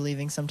stress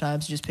relieving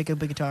sometimes. You just pick up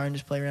a guitar and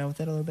just play around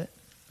with it a little bit.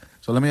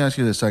 So let me ask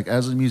you this: like,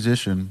 as a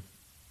musician,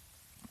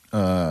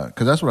 because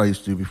that's what I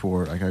used to do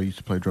before. Like, I used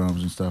to play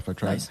drums and stuff.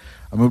 I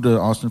moved to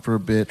Austin for a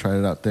bit, tried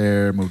it out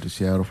there. Moved to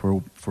Seattle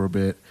for a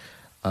bit,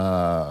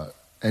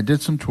 and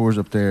did some tours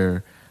up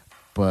there.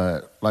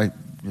 But like,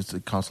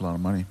 it costs a lot of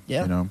money.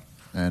 Yeah. You know.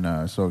 And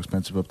it's so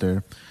expensive up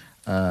there.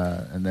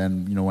 And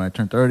then, you know, when I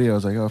turned 30, I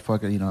was like, oh,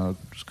 fuck it, you know, I'll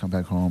just come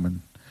back home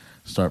and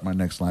start my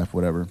next life,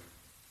 whatever.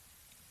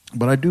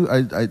 But I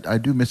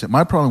do miss it.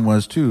 My problem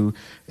was, too,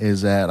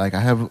 is that, like, I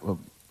have, a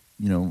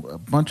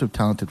bunch of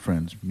talented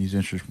friends,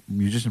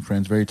 musician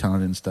friends, very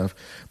talented and stuff,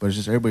 but it's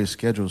just everybody's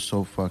schedule is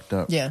so fucked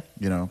up. Yeah.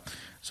 You know?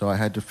 So I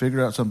had to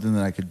figure out something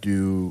that I could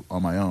do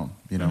on my own,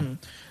 you know?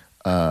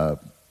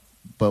 Mm-hmm.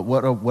 But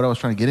what I was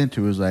trying to get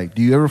into is, like,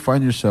 do you ever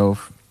find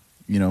yourself,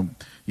 you know,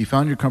 you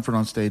found your comfort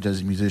on stage as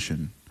a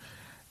musician.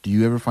 Do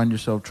you ever find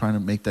yourself trying to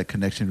make that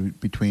connection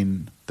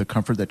between the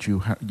comfort that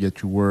you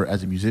were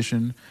as a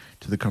musician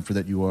to the comfort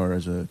that you are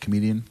as a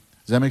comedian?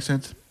 Does that make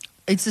sense?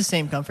 It's the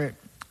same comfort.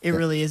 It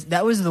really is.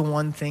 That was the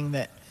one thing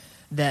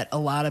that a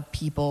lot of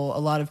people, a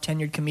lot of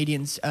tenured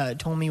comedians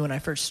told me when I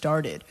first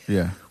started.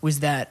 Yeah.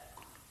 Was that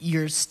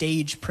your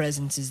stage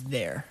presence is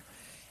there.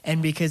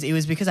 And because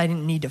I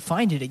didn't need to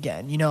find it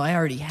again. You know, I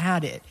already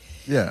had it.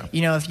 Yeah.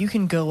 You know, if you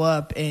can go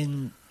up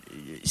and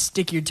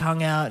stick your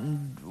tongue out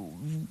and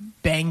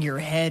bang your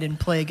head and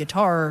play a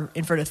guitar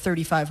in front of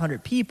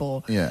 3,500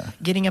 people,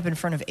 getting up in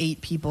front of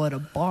 8 people at a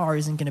bar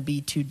isn't going to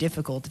be too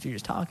difficult if you're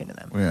just talking to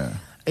them. Yeah.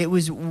 It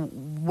was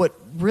what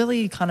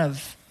really kind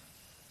of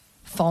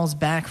falls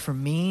back for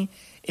me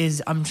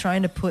is I'm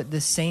trying to put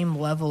the same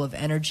level of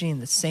energy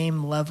and the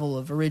same level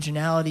of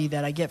originality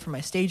that I get from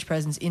my stage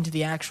presence into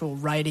the actual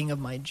writing of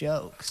my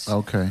jokes.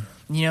 Okay.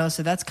 You know,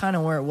 so that's kind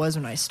of where it was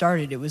when I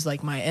started. It was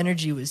like my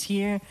energy was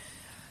here.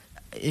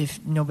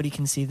 If nobody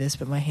can see this,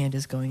 but my hand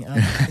is going up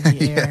in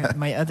the air. Yeah.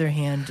 My other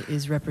hand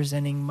is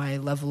representing my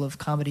level of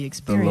comedy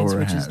experience,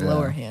 which is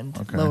lower hand.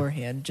 Okay. Lower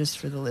hand, just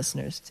for the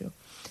listeners, too.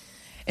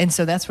 And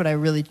so that's what I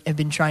really have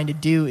been trying to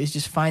do is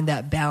just find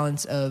that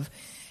balance of,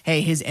 hey,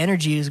 his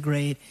energy is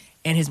great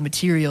and his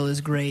material is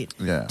great.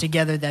 Yeah.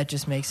 Together, that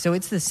just makes... So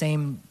it's the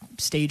same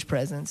stage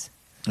presence.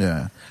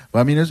 Yeah. But,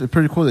 I mean, it's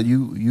pretty cool that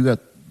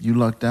you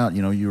lucked out.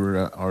 You know, you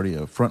were already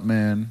a front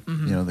man,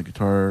 you know, the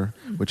guitar,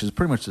 which is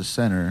pretty much the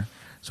center.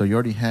 So you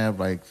already have,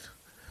 like,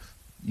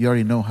 you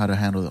already know how to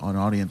handle an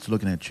audience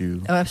looking at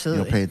you. Oh,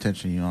 absolutely. You know, pay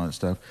attention, you know, all that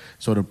stuff.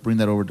 So to bring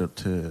that over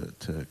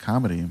to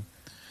comedy,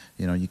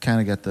 you know, you kind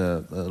of got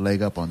the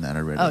leg up on that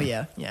already. Oh,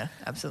 yeah,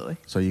 absolutely.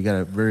 So you got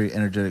a very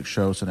energetic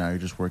show, so now you're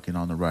just working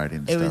on the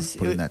writing and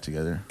putting that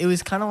together. It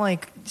was kind of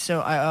like,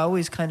 so I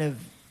always kind of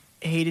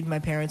hated my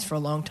parents for a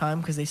long time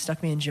because they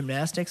stuck me in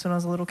gymnastics when I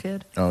was a little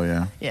kid. Oh,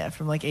 yeah? Yeah,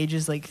 from, like,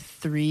 ages, like,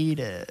 3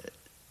 to,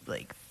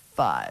 like,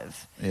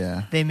 5.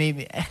 Yeah. They made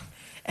me...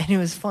 And it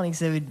was funny because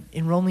they would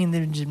enroll me in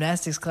the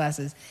gymnastics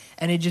classes,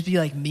 and it'd just be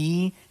like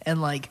me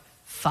and like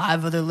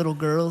 5 other little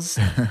girls.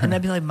 And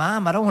I'd be like,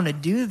 Mom, I don't want to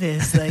do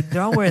this. Like,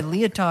 they're all wearing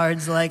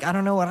leotards. Like, I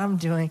don't know what I'm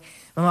doing.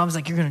 My mom's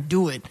like, you're going to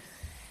do it.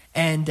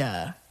 And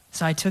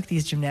so I took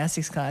these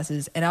gymnastics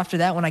classes. And after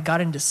that, when I got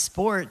into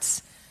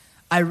sports,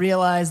 I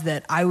realized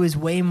that I was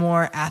way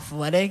more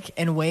athletic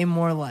and way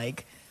more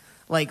like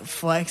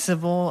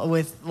flexible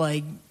with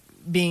like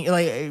being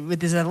like with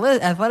this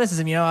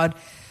athleticism. You know, I'd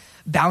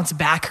bounce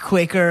back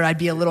quicker. I'd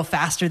be a little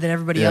faster than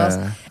everybody else.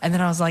 And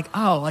then I was like,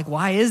 oh, like,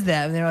 why is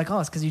that? And they were like, oh,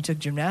 it's because you took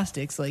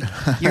gymnastics. Like,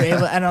 you're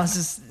able. And I was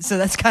just, so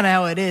that's kind of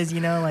how it is,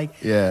 you know? Like,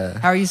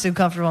 how are you so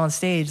comfortable on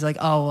stage? Like,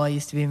 oh, well, I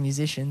used to be a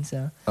musician,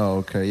 so. Oh,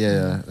 okay.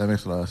 Yeah, that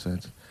makes a lot of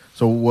sense.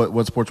 So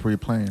what sports were you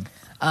playing?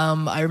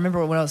 I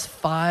remember when I was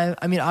 5.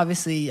 I mean,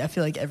 obviously, I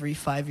feel like every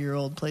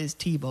 5-year-old plays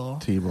t-ball.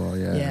 T-ball,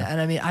 yeah. Yeah, and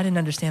I mean, I didn't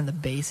understand the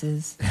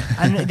bases.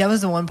 That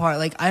was the one part.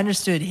 Like, I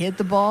understood hit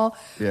the ball,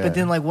 but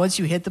then like once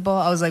you hit the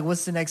ball, I was like,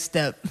 what's the next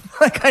step?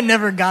 Like, I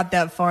never got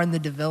that far in the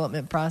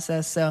development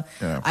process. So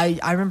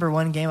I remember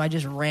one game I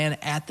just ran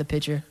at the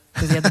pitcher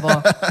because he had the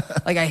ball.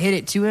 Like, I hit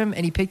it to him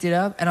and he picked it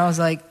up, and I was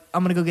like,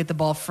 I'm gonna go get the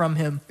ball from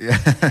him. Yeah.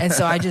 And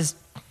so I just.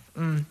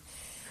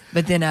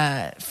 But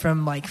then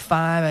from like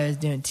 5, I was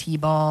doing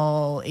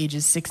t-ball.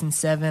 Ages 6 and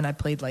 7, I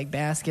played like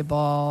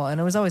basketball, and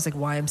it was always like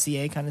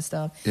YMCA kind of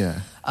stuff. Yeah.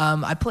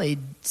 I played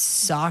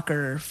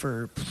soccer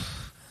for,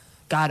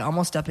 God,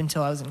 almost up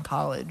until I was in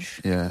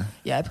college. Yeah.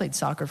 Yeah, I played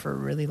soccer for a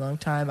really long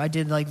time. I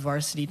did like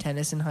varsity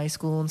tennis in high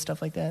school and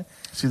stuff like that.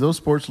 See, those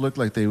sports look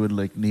like they would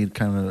like need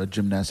kind of a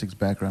gymnastics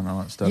background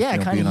on that stuff. Yeah,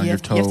 kind of. You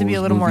have to be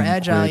a little more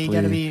agile. Quickly. You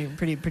got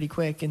to be pretty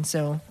quick. And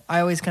so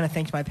I always kind of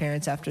thanked my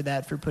parents after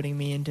that for putting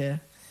me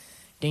into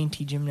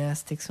dainty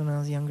gymnastics when I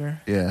was younger.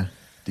 Yeah.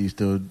 Do you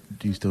still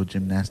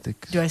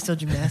gymnastics? Do I still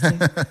gymnastics?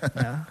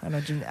 No, I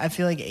don't. I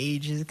feel like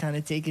age is kind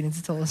of taking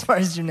its toll as far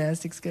as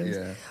gymnastics goes.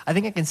 Yeah. I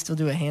think I can still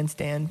do a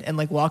handstand and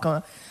like walk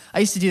on. I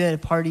used to do that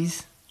at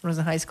parties when I was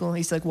in high school. I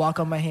used to like walk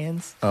on my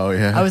hands. Oh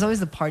yeah. I was always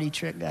the party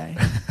trick guy.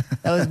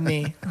 That was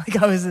me.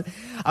 Like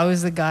I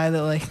was the guy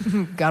that like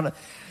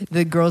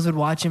the girls would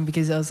watch him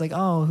because I was like,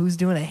 oh, who's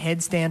doing a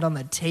headstand on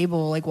the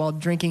table like while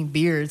drinking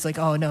beer? It's like,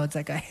 oh no, it's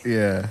that guy.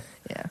 Yeah.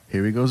 Yeah.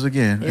 Here he goes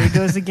again. Here he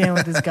goes again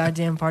with his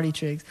goddamn party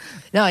tricks.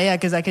 No, yeah,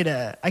 because I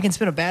can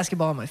spin a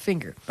basketball on my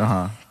finger.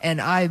 And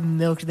I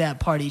milked that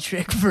party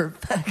trick for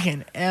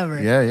fucking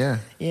ever. Yeah.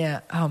 Yeah.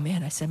 Oh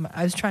man,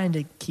 I was trying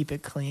to keep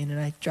it clean and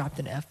I dropped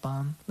an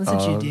F-bomb. That's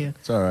what you do.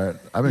 It's all right.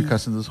 I've been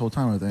cussing this whole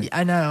time, I think.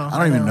 I know. I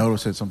don't even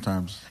notice it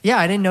sometimes. Yeah,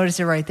 I didn't notice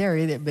it right there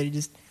either, but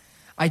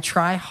I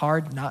try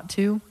hard not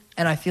to,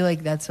 and I feel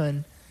like that's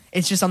when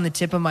it's just on the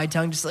tip of my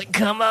tongue, just like,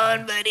 come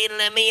on, buddy,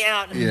 let me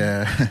out.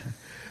 Yeah.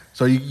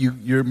 So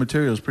your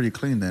material is pretty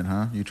clean then,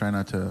 huh? You try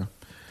not to...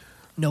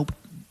 Nope.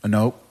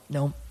 Nope?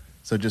 Nope.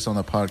 So just on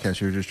the podcast,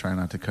 you're just trying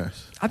not to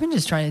cuss? I've been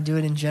just trying to do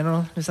it in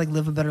general, just like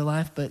live a better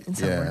life, but it's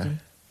not working.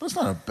 But it's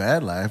not a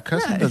bad life.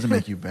 Cussing doesn't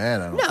make you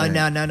bad, I don't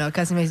think. No.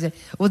 Cussing makes it...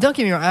 Well, don't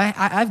get me wrong.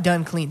 I've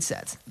done clean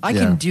sets. I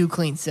can do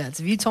clean sets.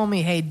 If you told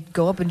me, hey,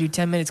 go up and do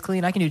 10 minutes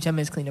clean, I can do 10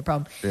 minutes clean, no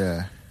problem.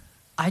 Yeah.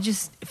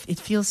 It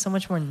feels so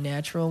much more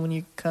natural when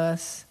you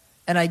cuss.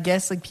 And I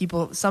guess like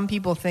some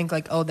people think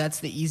like, oh, that's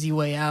the easy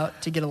way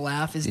out to get a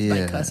laugh is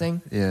by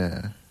cussing.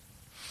 Yeah.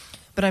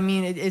 But I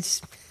mean,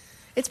 it's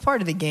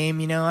part of the game,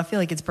 you know. I feel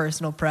like it's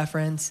personal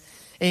preference.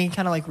 And you can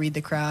kind of like read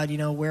the crowd, you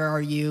know. Where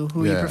are you?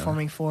 Who are you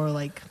performing for?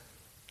 Like,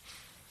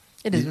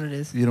 it is what it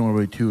is. You don't want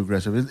to be too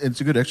aggressive.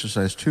 It's a good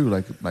exercise too,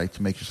 like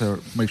to make sure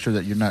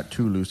that you're not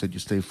too loose, that you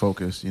stay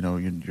focused. You know,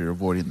 you're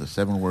avoiding the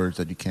 7 words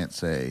that you can't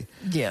say.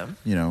 Yeah.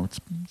 You know, it's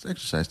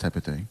exercise type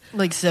of thing.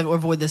 Like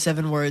avoid the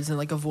 7 words and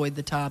like avoid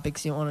the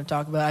topics you don't want to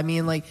talk about. I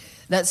mean, like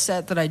that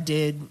set that I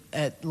did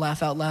at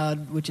Laugh Out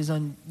Loud, which is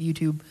on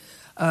YouTube.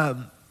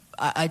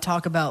 I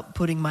talk about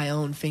putting my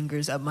own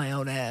fingers up my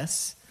own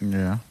ass.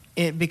 Yeah.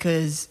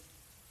 Because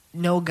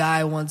no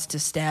guy wants to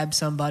stab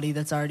somebody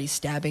that's already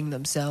stabbing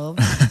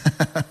themselves.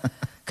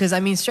 Because,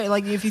 I mean, straight,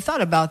 like, if you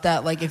thought about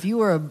that, like, if you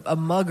were a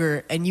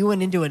mugger and you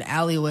went into an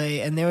alleyway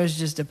and there was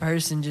just a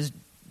person just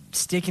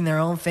sticking their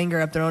own finger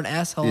up their own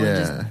asshole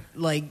and just,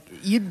 like,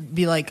 you'd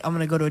be like, I'm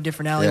going to go to a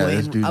different alleyway.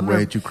 Yeah, this dude's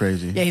way too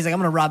crazy. Yeah, he's like, I'm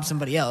going to rob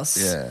somebody else.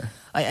 Yeah.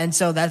 And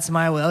so that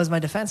was my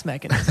defense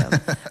mechanism.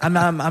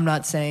 I'm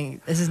not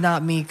saying, this is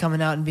not me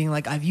coming out and being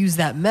like, I've used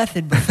that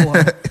method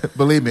before.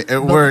 Believe me,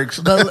 it works.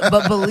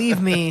 But believe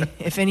me,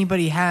 if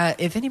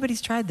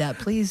anybody's tried that,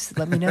 please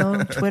let me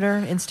know.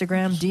 Twitter,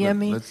 Instagram, DM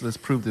me. Let's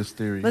prove this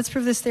theory. Let's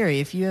prove this theory.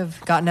 If you have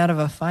gotten out of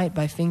a fight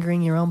by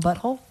fingering your own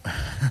butthole,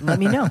 let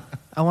me know.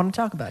 I want to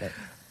talk about it.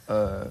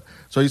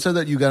 So you said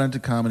that you got into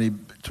comedy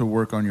to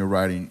work on your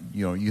writing.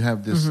 You know, you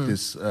have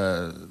this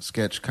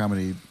sketch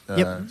comedy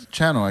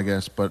channel, I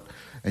guess,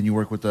 and you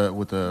work with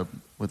a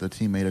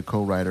teammate, a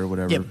co-writer,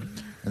 whatever. Yep.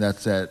 And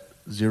that's at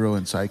Zero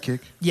and Sidekick.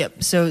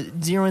 Yep. So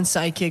Zero and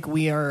Sidekick,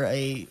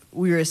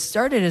 we were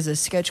started as a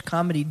sketch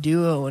comedy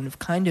duo and have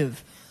kind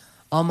of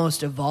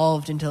almost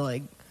evolved into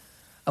like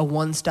a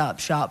one-stop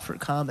shop for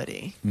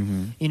comedy.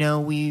 Mm-hmm. You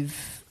know,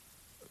 we've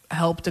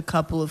helped a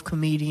couple of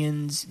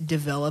comedians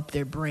develop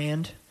their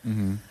brand.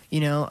 Mm-hmm.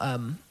 You know,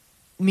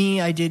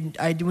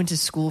 I went to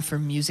school for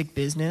music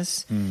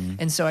business,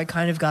 and so I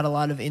kind of got a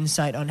lot of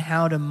insight on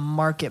how to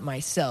market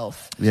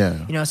myself.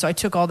 Yeah. You know, so I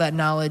took all that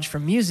knowledge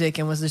from music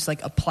and was just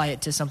like apply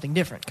it to something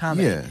different,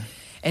 comedy. Yeah.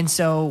 And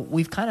so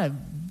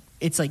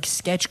it's like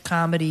sketch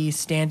comedy,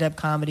 stand-up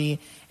comedy,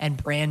 and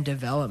brand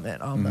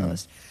development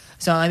almost.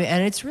 So I mean,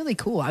 and it's really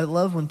cool. I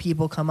love when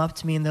people come up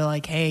to me and they're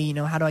like, "Hey, you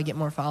know, how do I get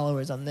more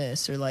followers on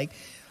this?" Or like,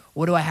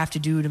 what do I have to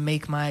do to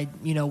make my,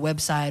 you know,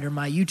 website or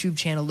my YouTube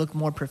channel look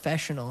more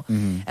professional?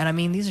 Mm-hmm. And I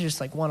mean, these are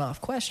just like one-off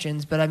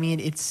questions, but I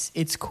mean,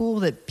 it's cool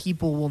that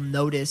people will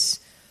notice,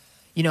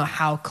 you know,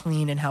 how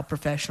clean and how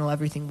professional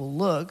everything will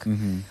look.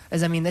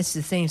 As I mean, that's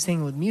the same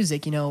thing with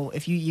music. You know,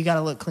 if you got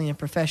to look clean and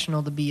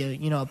professional to be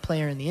a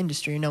player in the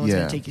industry, no one's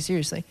going to take you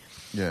seriously.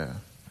 Yeah.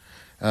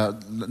 Now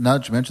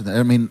that you mentioned that,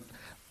 I mean,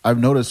 I've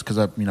noticed because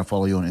I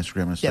follow you on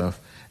Instagram and stuff,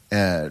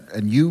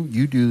 and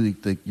you do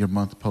your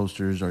month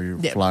posters or your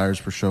flyers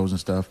for shows and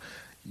stuff.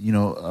 You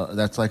know,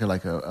 that's like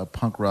a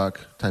punk rock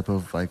type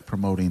of like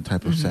promoting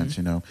type of sense.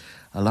 You know,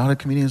 a lot of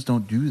comedians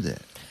don't do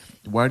that.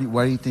 Why do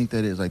you think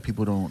that is? Like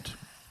people don't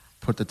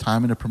put the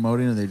time into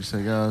promoting, and they just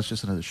say, "Oh, it's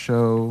just another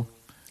show."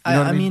 You know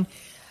what I mean?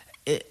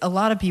 A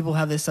lot of people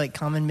have this like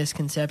common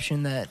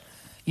misconception that,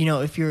 you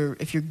know, if you're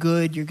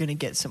good, you're going to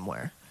get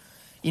somewhere.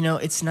 You know,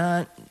 it's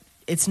not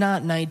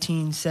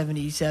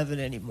 1977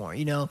 anymore.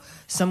 You know,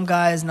 some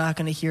guy is not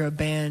going to hear a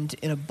band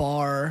in a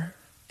bar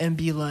and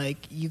be like,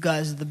 "You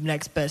guys are the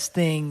next best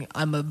thing.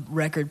 I'm a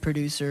record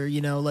producer.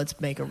 You know,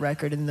 let's make a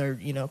record." And they're,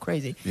 you know,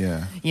 crazy.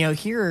 Yeah. You know,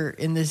 here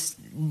in this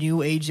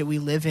new age that we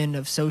live in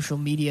of social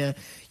media,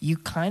 you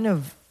kind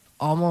of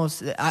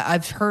almost,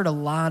 I've heard a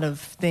lot of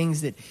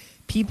things that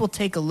people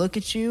take a look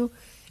at you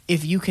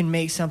if you can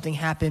make something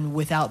happen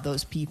without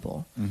those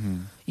people.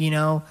 You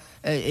know,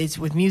 it's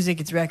with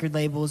music, it's record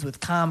labels, with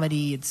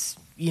comedy, it's,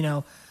 you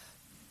know,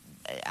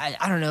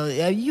 I don't know.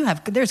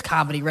 There's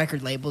comedy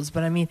record labels,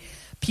 but I mean,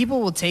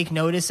 people will take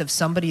notice of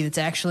somebody that's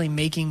actually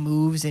making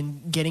moves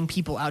and getting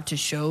people out to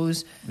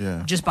shows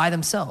just by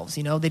themselves.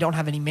 You know, they don't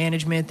have any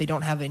management, they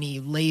don't have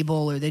any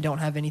label, or they don't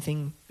have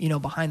anything, you know,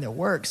 behind their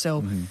work.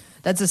 So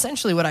that's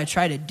essentially what I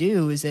try to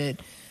do, is that,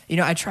 you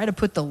know, I try to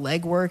put the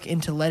legwork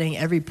into letting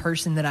every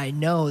person that I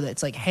know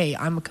that's like, "Hey,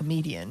 I'm a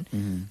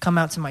comedian, come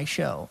out to my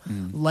show,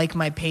 like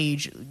my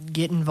page,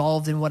 get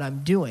involved in what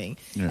I'm doing."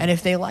 And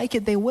if they like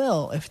it, they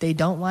will. If they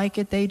don't like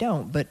it, they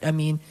don't. But I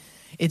mean,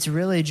 it's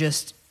really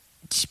just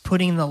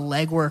putting the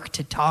legwork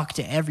to talk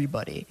to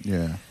everybody.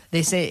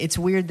 They say it's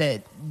weird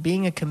that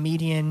being a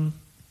comedian,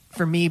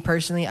 for me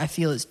personally, I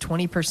feel is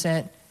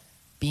 20%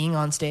 being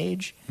on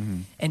stage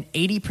and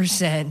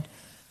 80%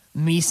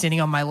 me sitting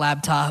on my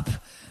laptop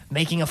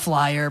making a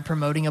flyer,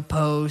 promoting a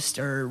post,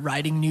 or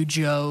writing new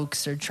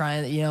jokes, or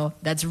trying, you know,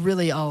 that's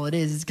really all it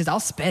is. Because I'll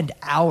spend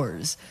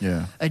hours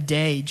a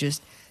day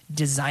just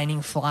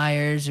designing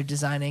flyers or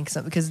designing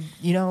something, because,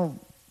 you know,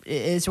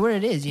 it's what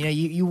it is. You know,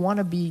 you want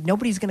to be,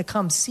 nobody's going to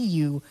come see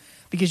you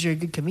because you're a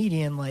good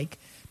comedian. Like,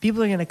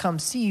 people are going to come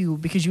see you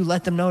because you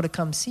let them know to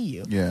come see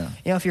you. You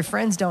know, if your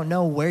friends don't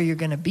know where you're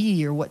going to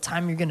be or what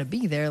time you're going to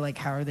be there, like,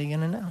 how are they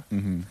going to know?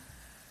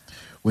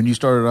 When you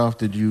started off,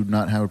 did you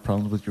not have a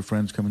problem with your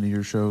friends coming to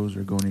your shows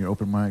or going to your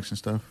open mics and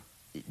stuff?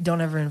 Don't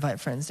ever invite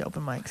friends to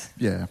open mics.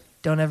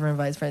 Don't ever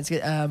invite friends.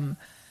 A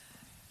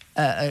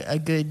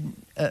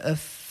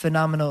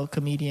phenomenal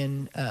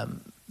comedian,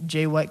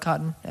 Jay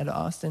Whitecotton out of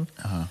Austin.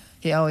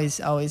 He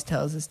always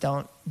tells us,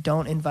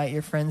 don't invite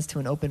your friends to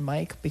an open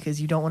mic, because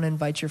you don't want to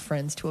invite your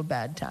friends to a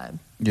bad time.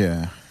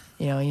 You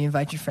know, you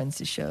invite your friends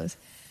to shows.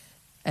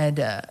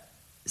 And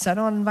so I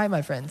don't want to invite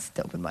my friends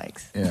to open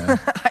mics.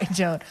 I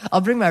don't. I'll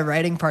bring my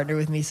writing partner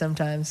with me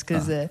sometimes,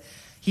 because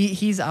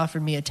he's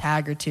offered me a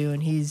tag or two,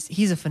 and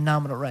he's a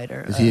phenomenal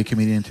writer. Is he a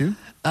comedian too?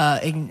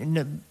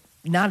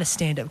 Not a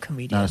stand-up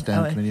comedian. Not a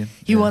stand-up comedian?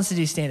 He wants to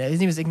do stand-up. His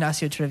name is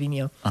Ignacio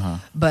Trevino.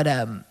 But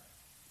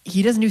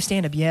he doesn't do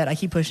stand-up yet. I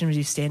keep pushing him to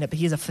do stand-up, but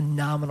he is a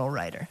phenomenal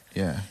writer.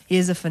 He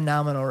is a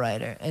phenomenal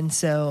writer. And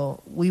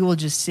so we will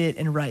just sit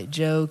and write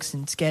jokes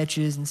and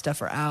sketches and stuff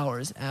for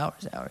hours.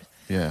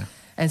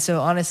 And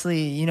so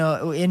honestly, you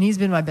know, and he's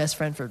been my best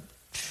friend for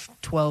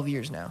 12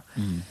 years now.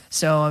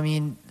 So, I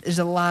mean, there's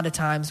a lot of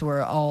times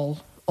where I'll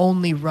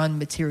only run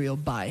material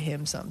by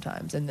him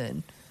sometimes,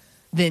 and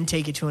then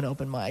take it to an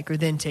open mic, or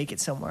then take it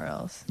somewhere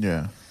else.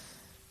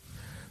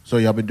 So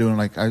y'all been doing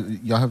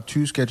y'all have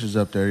 2 sketches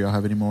up there. Y'all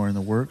have any more in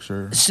the works,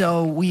 or?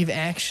 So we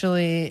have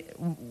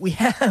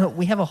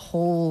a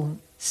whole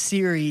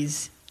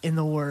series in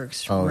the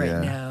works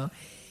now.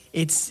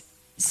 It's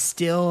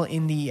still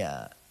in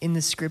the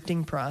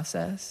scripting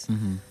process,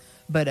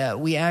 but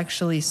we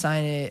actually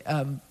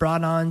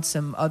brought on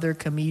some other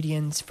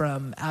comedians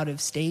from out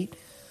of state,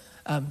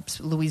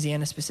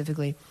 Louisiana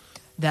specifically,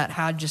 that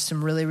had just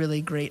some really,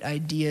 really great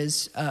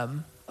ideas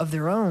of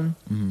their own.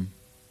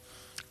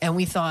 And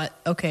we thought,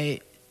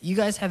 okay, you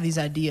guys have these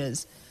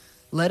ideas.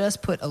 Let us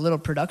put a little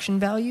production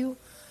value,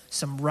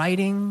 some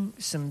writing,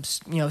 some,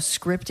 you know,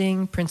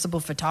 scripting,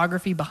 principal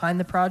photography behind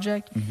the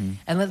project,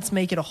 and let's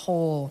make it a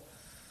whole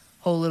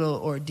little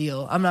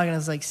ordeal. I'm not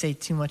gonna say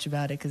too much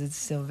about it because it's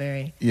still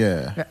very.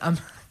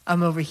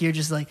 I'm over here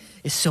just like,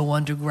 it's so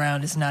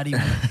underground. It's not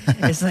even.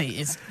 It's like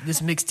this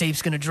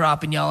mixtape's gonna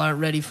drop and y'all aren't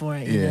ready for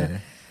it. You know?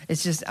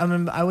 It's just,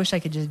 I wish I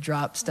could just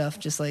drop stuff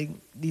just like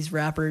these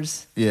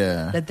rappers.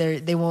 That they're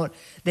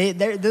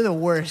the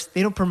worst.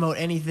 They don't promote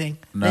anything.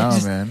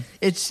 Man.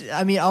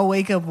 I'll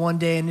wake up one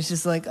day and it's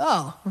just like,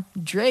 oh,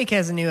 Drake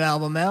has a new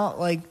album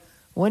out. Like,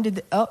 when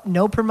did?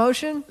 No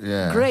promotion.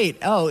 Great.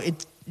 Oh,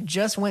 it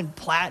just went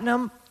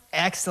platinum.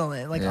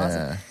 Excellent.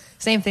 Awesome.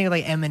 Same thing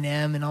with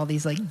Eminem and all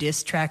these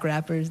diss track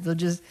rappers. They'll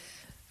just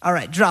all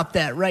right, drop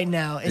that right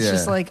now. It's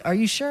just like, are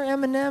you sure,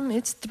 Eminem?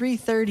 It's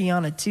 3:30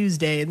 on a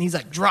Tuesday, and he's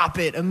like, drop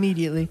it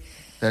immediately.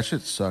 That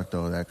shit sucked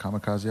though. That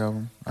Kamikaze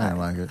album, I didn't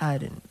like it. I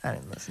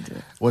didn't listen to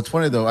it. What's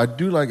funny though, I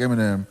do like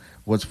Eminem.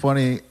 What's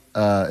funny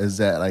is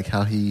that like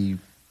how he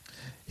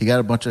got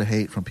a bunch of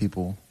hate from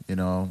people, you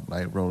know,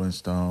 like Rolling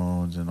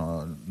Stones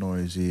and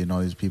Noisy and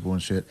all these people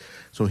and shit.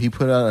 So he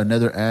put out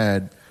another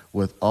ad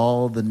with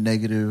all the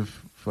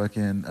negative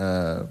fucking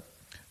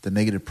the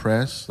negative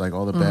press, like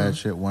all the bad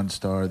shit, 1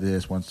 star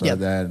this, 1 star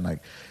that,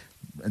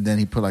 and then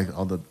he put like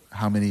all the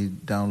how many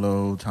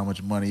downloads, how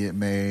much money it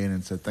made,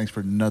 and said thanks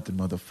for nothing,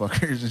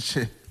 motherfuckers and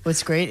shit.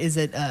 What's great is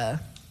that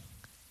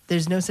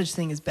there's no such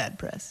thing as bad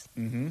press.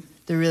 Mm-hmm.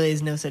 There really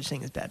is no such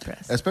thing as bad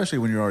press, especially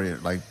when you're already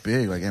like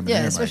big, like Eminem.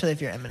 Yeah, especially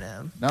if you're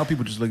Eminem. Now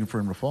people just looking for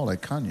him to fall,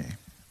 like Kanye.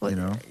 Well, you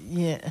know.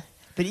 Yeah,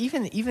 but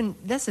even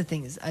that's the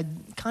thing is,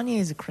 Kanye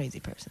is a crazy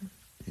person.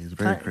 He's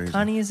very crazy.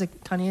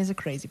 Kanye is a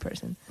crazy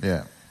person.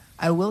 Yeah.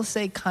 I will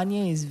say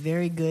Kanye is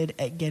very good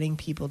at getting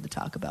people to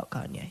talk about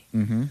Kanye.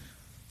 Mm-hmm.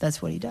 That's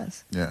what he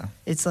does. Yeah.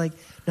 It's like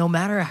no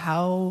matter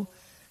how,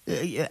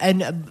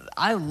 and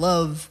I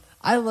love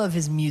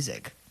his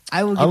music.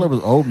 I love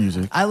his old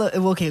music.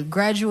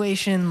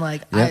 Graduation,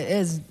 like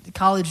as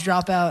college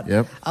dropout.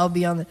 Yep. I'll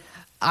be on the.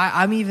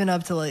 I'm even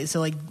up to like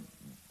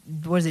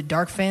what is it?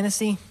 Dark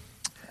Fantasy.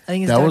 I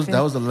think it's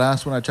that was the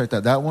last one I checked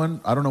out. That one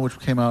I don't know which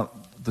came out.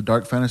 The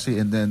Dark Fantasy,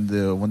 and then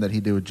the one that he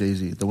did with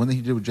Jay-Z. The one that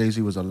he did with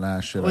Jay-Z was the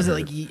last shit. Was it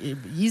like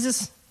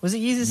Yeezus? Was it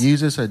Yeezus?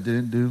 Yeezus I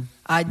didn't do.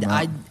 I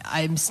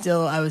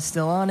was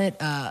still on it.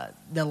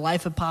 The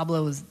Life of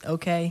Pablo was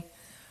okay.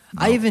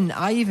 No.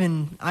 I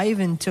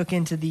even took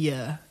into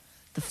the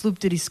Floop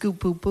Diddy Scoop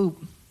Poop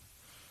Poop.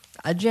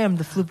 I jammed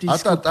the Floop Diddy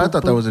Scoop Poop Poop. I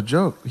thought that was a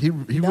joke. He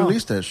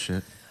released that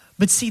shit.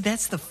 But see,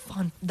 that's the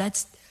fun.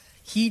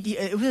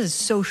 It was a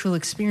social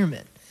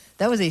experiment.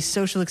 That was a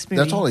social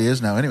experiment. That's all he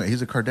is now anyway.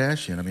 He's a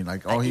Kardashian. I mean,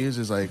 like, all he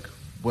is like,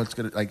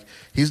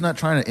 he's not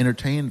trying to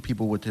entertain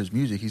people with his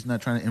music. He's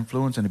not trying to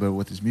influence anybody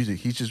with his music.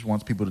 He just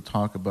wants people to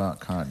talk about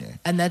Kanye.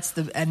 And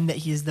that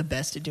he is the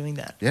best at doing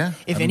that. Yeah.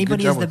 If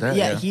anybody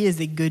is he is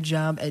a good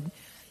job at,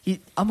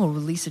 I'm going to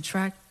release a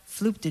track,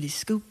 Floop Diddy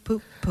Scoop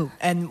Poop Poop.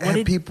 And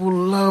people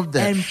love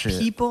that shit.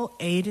 And people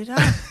ate it up.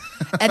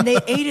 And they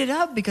ate it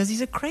up because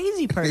he's a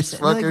crazy person. He's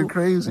fucking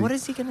crazy. What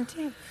is he going to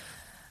do?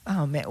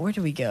 Oh man, where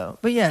do we go?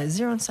 But yeah,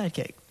 Zero and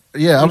Sidekick.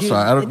 Yeah, I'm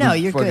sorry. I don't. No,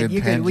 you're good.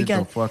 You're good. We got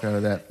the fuck out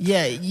of that.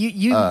 Yeah,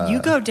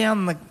 you go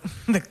down the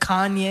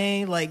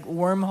Kanye like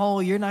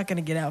wormhole. You're not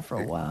gonna get out for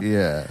a while.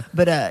 Yeah.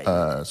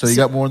 But so you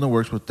got more in the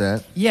works with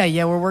that?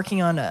 Yeah. We're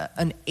working on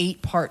an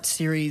 8-part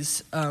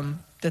series.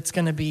 That's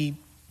gonna be.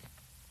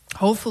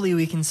 Hopefully,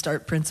 we can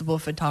start principal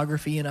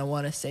photography, and I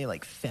want to say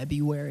like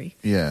February.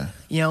 Yeah.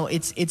 You know,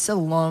 it's a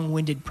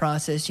long-winded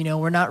process. You know,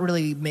 we're not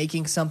really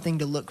making something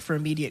to look for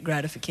immediate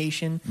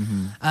gratification.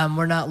 Mm-hmm.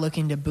 We're not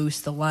looking to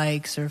boost the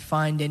likes or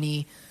find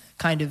any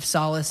kind of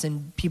solace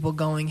in people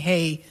going,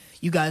 "Hey,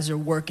 you guys are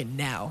working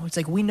now." It's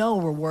like we know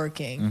we're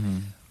working. Mm-hmm.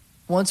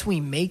 Once we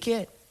make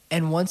it,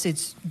 and once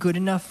it's good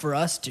enough for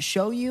us to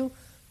show you,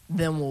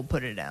 then we'll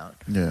put it out.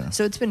 Yeah.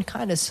 So it's been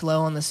kind of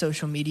slow on the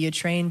social media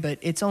train, but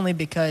it's only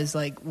because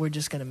like we're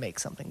just gonna make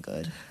something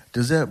good.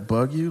 Does that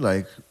bug you?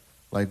 Like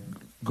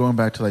going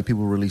back to like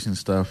people releasing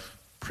stuff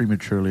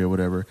prematurely or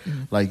whatever.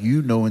 Mm-hmm. Like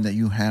you knowing that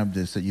you have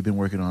this that you've been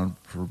working on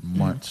for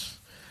months,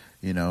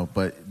 you know,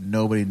 but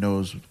nobody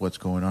knows what's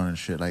going on and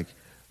shit. Like,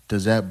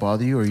 does that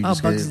bother you, or you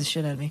just bugs the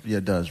shit out of me? Yeah,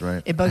 it does,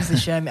 right? It bugs the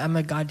shit out of me. I'm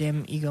a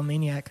goddamn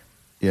egomaniac.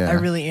 Yeah, I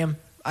really am.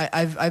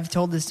 I've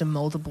told this to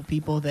multiple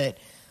people that.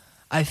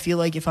 I feel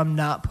like if I'm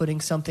not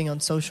putting something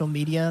on social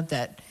media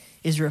that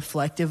is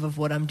reflective of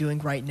what I'm doing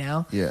right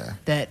now,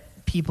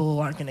 that people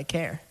aren't going to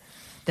care,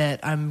 that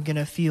I'm going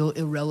to feel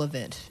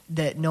irrelevant,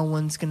 that no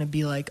one's going to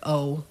be like,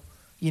 oh,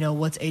 you know,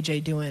 what's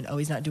AJ doing? Oh,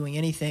 he's not doing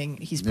anything.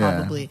 He's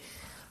probably,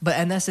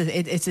 and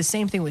it's the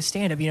same thing with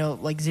stand-up. You know,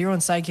 like Zero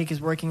and Sidekick is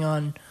working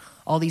on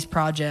all these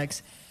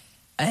projects,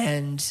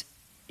 and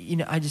you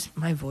know,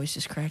 my voice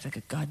just cracked like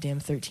a goddamn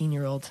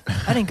 13-year-old.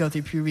 I didn't go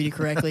through puberty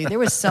correctly. There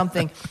was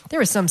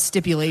some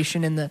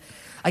stipulation in the,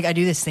 like I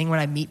do this thing when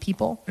I meet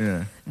people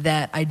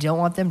that I don't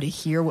want them to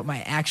hear what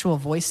my actual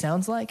voice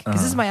sounds like.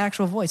 Because this is my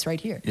actual voice right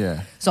here.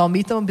 Yeah. So I'll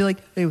meet them and be like,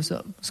 hey, what's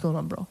up? What's going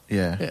on, bro?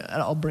 Yeah.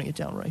 And I'll bring it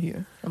down right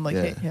here. I'm like,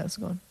 hey, how's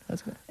it going? How's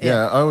it going?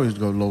 Yeah, I always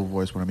go low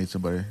voice when I meet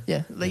somebody.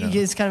 Yeah, like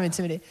it's kind of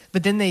intimidating.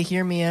 But then they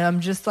hear me and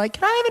I'm just like,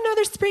 can I have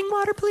another spring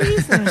water,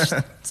 please? And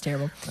it's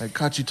terrible. I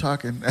caught you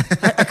talking.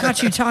 I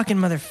caught you talking,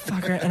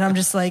 motherfucker. And I'm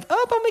just like,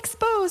 oh, I'm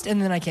exposed.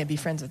 And then I can't be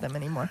friends with them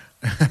anymore.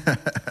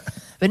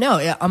 But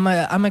no, I'm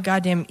a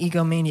goddamn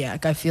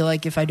egomaniac. I feel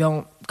like if I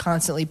don't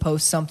constantly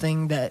post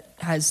something that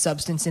has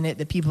substance in it,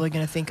 that people are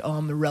going to think, oh,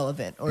 I'm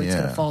irrelevant, or it's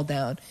going to fall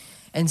down.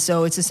 And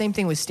so it's the same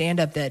thing with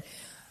stand-up, that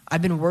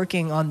I've been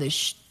working on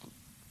this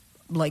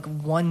like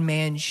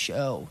one-man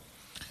show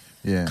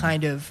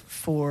kind of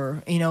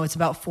for, you know, it's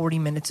about 40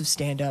 minutes of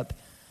stand-up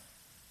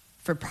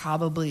for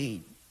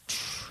probably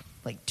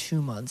like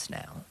 2 months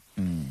now.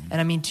 And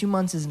I mean, 2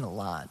 months isn't a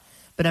lot,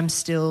 but I'm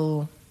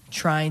still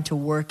trying to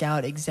work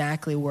out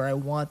exactly where I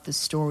want the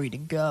story to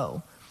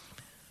go.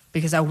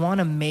 because I want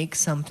to make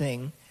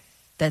something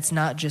that's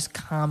not just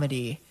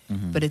comedy,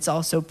 but it's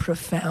also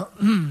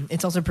profound.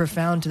 It's also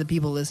profound to the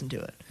people who listen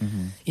to it.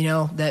 You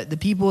know, that the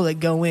people that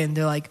go in,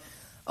 they're like,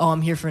 "Oh,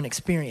 I'm here for an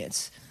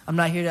experience. I'm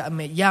not here to.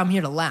 I'm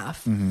here to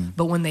laugh."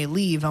 But when they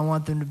leave, I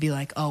want them to be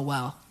like, "Oh,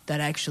 wow,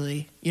 that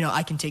actually, you know,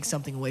 I can take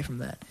something away from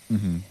that."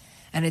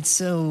 And it's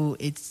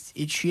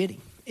shitty.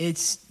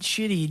 It's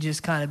shitty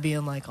just kind of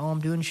being like, "Oh,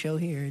 I'm doing a show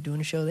here,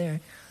 doing a show there."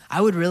 I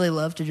would really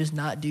love to just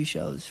not do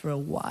shows for a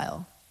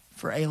while,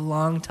 for a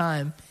long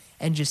time,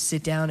 and just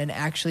sit down and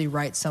actually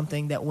write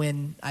something that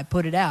when I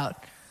put it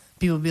out,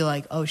 people would be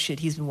like, "Oh shit,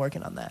 he's been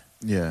working on that."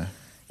 Yeah.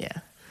 Yeah.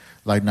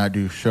 Like not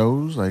do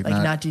shows? Like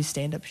not do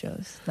stand-up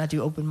shows. Not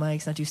do open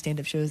mics, not do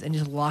stand-up shows, and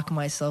just lock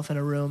myself in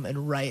a room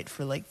and write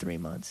for like 3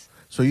 months.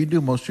 So you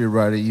do most of your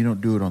writing, you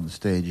don't do it on the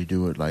stage, you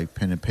do it like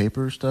pen and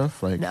paper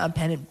stuff? Like no,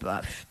 pen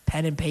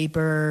and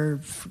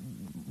paper,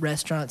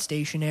 restaurant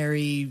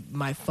stationery,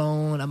 my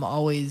phone. I'm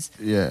always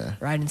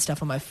writing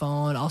stuff on my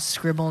phone. I'll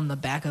scribble in the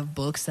back of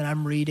books that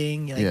I'm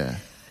reading.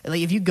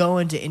 Like if you go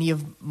into any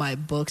of my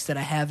books that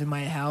I have in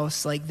my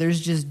house, like there's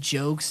just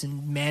jokes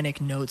and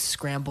manic notes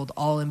scrambled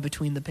all in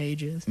between the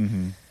pages.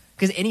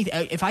 Because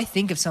if I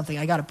think of something,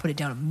 I got to put it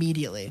down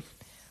immediately.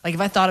 Like if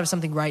I thought of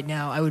something right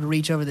now, I would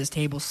reach over this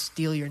table,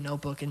 steal your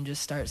notebook, and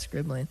just start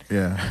scribbling.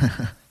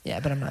 Yeah. Yeah,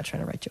 but I'm not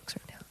trying to write jokes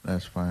right now.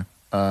 That's fine.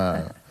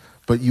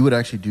 But you would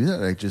actually do that,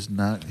 like just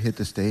not hit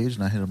the stage,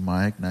 not hit a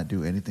mic, not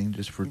do anything,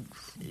 just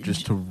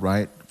to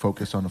write,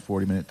 focus on a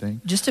 40-minute thing?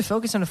 Just to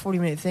focus on a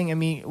 40-minute thing. I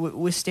mean,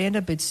 with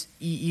stand-up, it's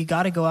you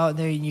got to go out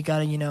there and you got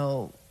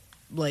to,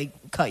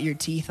 like cut your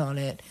teeth on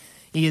it.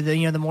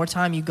 The more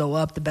time you go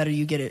up, the better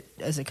you get it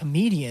as a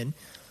comedian.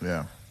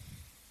 Yeah.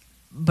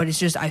 But it's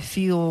just, I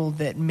feel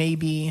that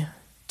maybe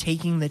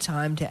taking the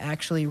time to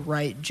actually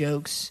write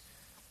jokes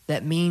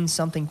that mean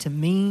something to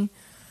me,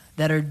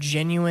 that are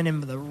genuine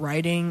in the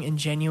writing and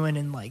genuine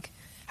in like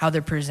how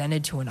they're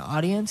presented to an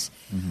audience,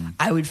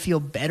 I would feel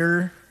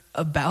better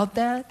about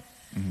that.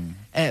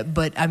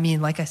 But I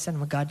mean, like I said,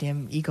 I'm a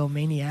goddamn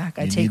egomaniac.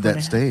 I take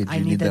that stage. I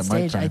need that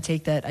stage. I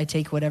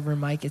take whatever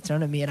mic gets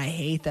thrown at me, and I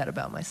hate that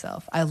about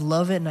myself. I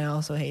love it, and I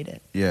also hate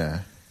it. Yeah,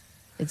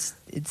 it's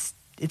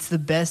the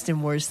best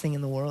and worst thing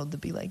in the world to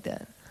be like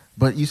that.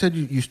 But you said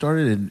you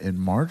started in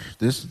March,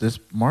 this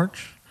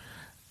March,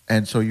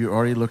 and so you're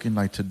already looking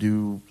like to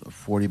do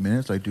 40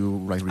 minutes, like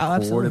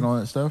record and all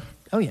that stuff.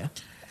 Oh yeah,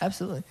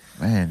 absolutely.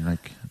 Man,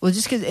 like well,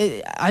 just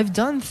because I've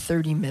done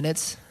 30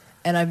 minutes,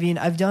 and I mean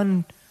I've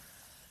done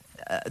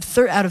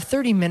out of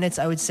 30 minutes,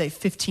 I would say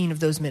 15 of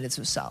those minutes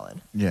was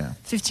solid. Yeah,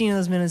 15 of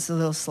those minutes a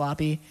little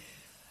sloppy,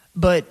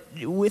 but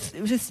with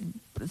I'm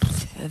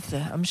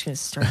just gonna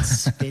start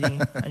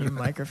spitting on your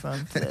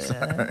microphone.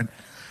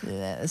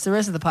 It's the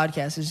rest of the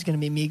podcast is just gonna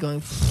be me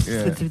going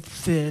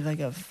like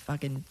a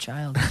fucking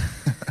child.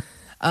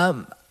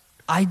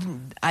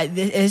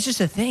 It's just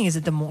a thing is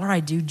that the more I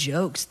do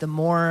jokes, the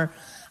more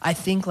I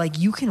think like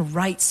you can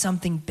write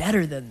something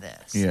better than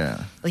this.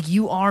 Yeah, like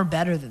you are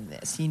better than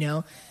this.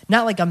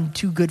 Not like I'm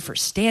too good for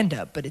stand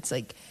up, but it's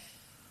like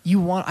I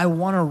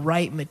want to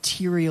write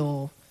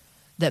material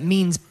that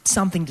means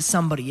something to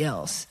somebody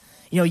else.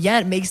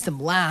 It makes them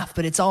laugh,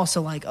 but it's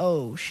also like,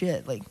 oh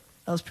shit, like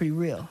that was pretty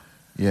real.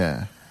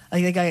 Yeah.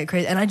 Like that guy got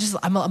crazy, and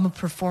I'm a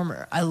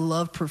performer. I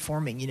love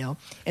performing,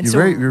 And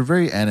you're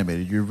very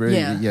animated. You're very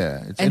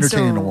It's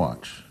entertaining to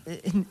watch.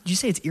 Did you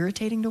say it's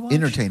irritating to watch?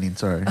 Entertaining,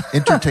 sorry,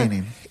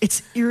 entertaining.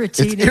 It's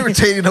irritating. It's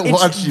irritating to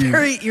watch you. It's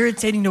very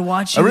irritating to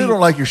watch you. I really don't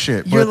like your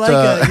shit. You're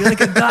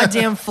like a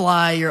goddamn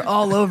fly. You're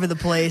all over the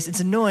place. It's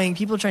annoying.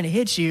 People are trying to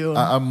hit you.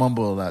 I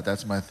mumble a lot.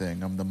 That's my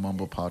thing. I'm the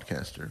mumble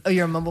podcaster. Oh,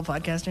 you're a mumble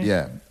podcaster?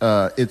 Yeah.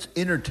 It's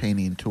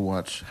entertaining to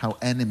watch how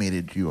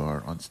animated you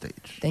are on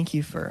stage. Thank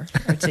you for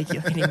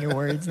articulating your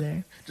words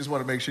there. Just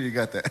want to make sure you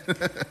got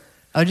that.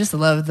 I just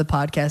love the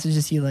podcast. It's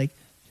just you like.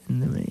 I've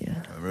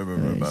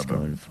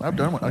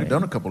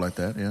done a couple like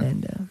that, yeah.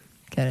 And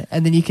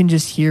and then you can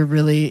just hear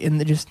really in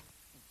the just.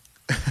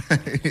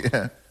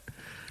 Yeah.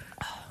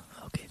 Oh,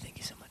 okay, thank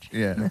you so much.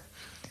 Yeah.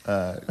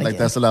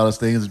 That's the loudest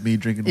thing is me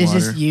drinking water. It's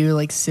just you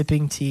like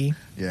sipping tea.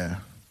 Yeah.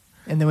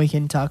 And then we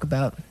can talk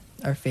about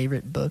our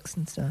favorite books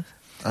and stuff.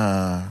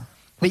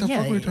 What the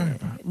fuck were we talking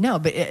about? No,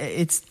 but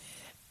it's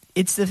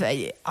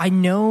I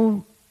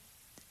know.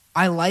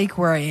 I like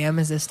where I am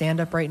as a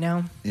stand-up right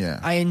now. Yeah.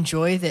 I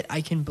enjoy that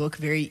I can book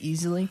very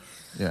easily.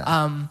 Yeah.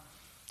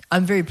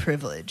 I'm very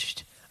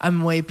privileged.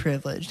 I'm way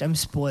privileged. I'm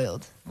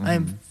spoiled.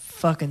 I'm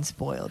fucking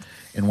spoiled.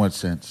 In what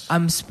sense?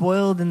 I'm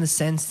spoiled in the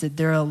sense that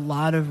there are a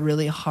lot of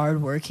really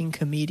hardworking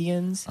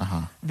comedians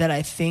that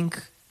I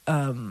think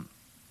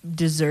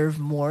deserve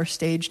more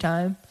stage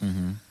time.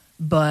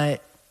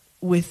 But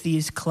with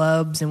these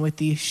clubs and with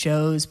these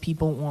shows,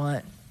 people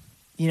want...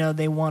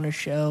 they want a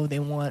show. They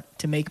want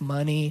to make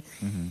money.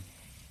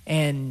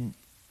 And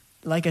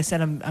like I said,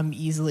 I'm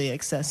easily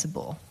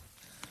accessible.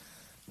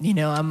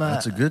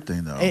 That's a good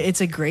thing, though. It's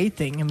a great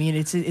thing. I mean,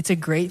 it's a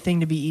great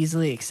thing to be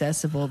easily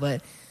accessible.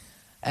 But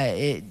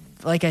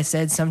like I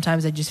said,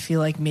 sometimes I just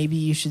feel like maybe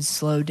you should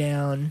slow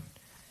down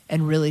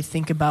and really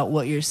think about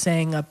what you're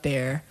saying up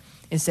there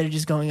instead of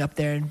just going up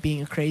there and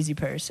being a crazy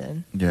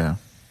person. Yeah.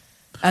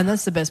 And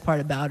that's the best part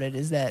about it,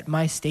 is that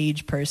my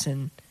stage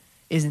person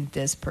isn't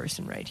this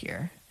person right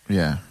here.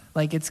 Yeah.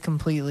 Like, it's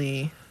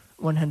completely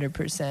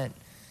 100%.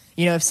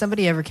 You know, if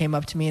somebody ever came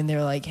up to me and they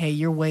were like, hey,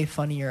 you're way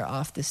funnier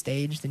off the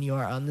stage than you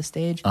are on the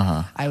stage,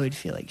 I would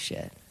feel like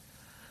shit.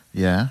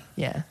 Yeah?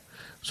 Yeah.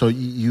 So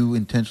you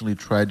intentionally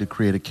tried to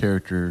create a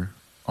character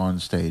on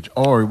stage?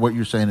 Or what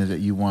you're saying is that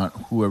you want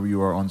whoever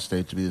you are on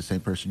stage to be the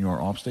same person you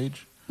are off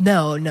stage?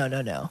 No.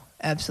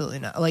 Absolutely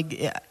not.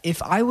 Like,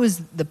 if I was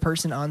the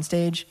person on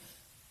stage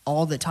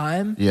all the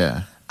time,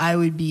 I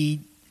would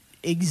be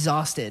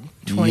exhausted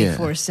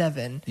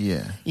 24/7.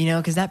 Yeah. You know,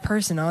 because that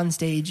person on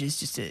stage is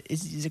just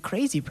is a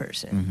crazy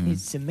person.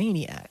 He's a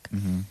maniac.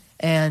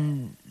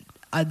 And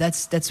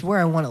that's where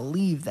I want to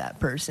leave that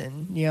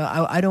person. You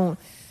know, I don't,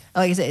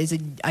 like I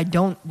said, I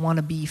don't want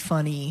to be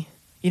funny.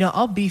 You know,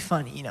 I'll be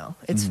funny, you know.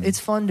 It's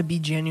fun to be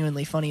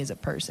genuinely funny as a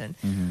person.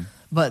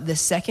 But the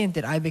second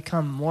that I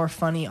become more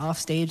funny off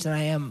stage than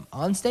I am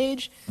on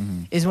stage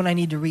is when I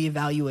need to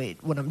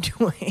reevaluate what I'm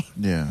doing.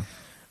 Yeah.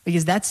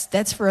 Because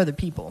that's for other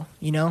people,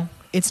 you know?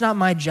 It's not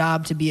my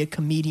job to be a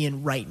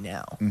comedian right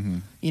now.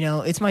 You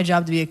know, it's my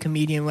job to be a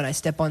comedian when I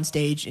step on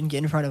stage and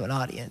get in front of an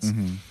audience.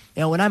 You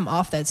know, when I'm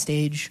off that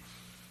stage,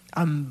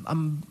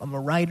 I'm a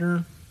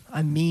writer.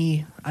 I'm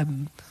me.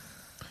 I'm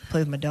play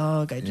with my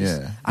dog.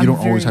 You don't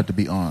always have to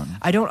be on.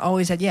 I don't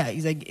always have. Yeah,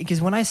 because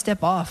when I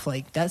step off,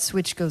 like, that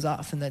switch goes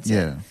off and that's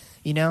it.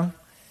 You know,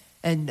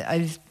 and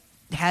I've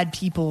had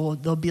people.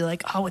 They'll be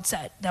like, "Oh, it's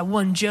that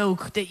one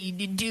joke that you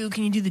do.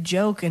 Can you do the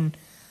joke?" And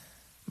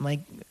I'm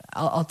like,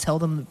 I'll tell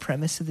them the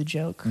premise of the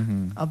joke.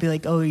 I'll be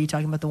like, "Oh, are you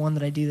talking about the one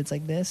that I do that's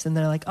like this?" And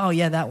they're like, "Oh,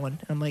 yeah, that one."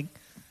 And I'm like,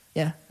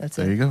 "Yeah, that's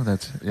it. There you go.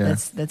 That's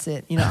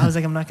it." You know, I was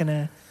like, I'm not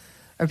gonna.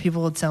 Or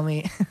people will tell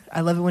me.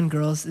 I love it when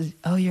girls,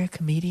 "Oh, you're a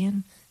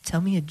comedian? Tell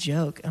me a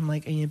joke." I'm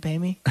like, "Are you gonna pay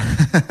me?"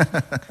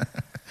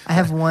 I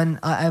have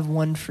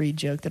one free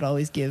joke that I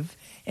always give,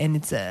 and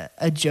it's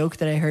a joke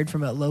that I heard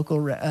from a local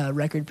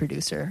record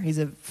producer. He's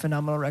a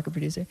phenomenal record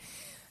producer.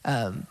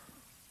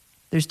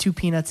 There's 2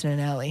 peanuts in an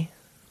alley.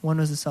 One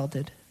was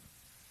assaulted.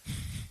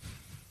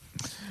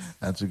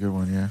 That's a good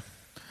one,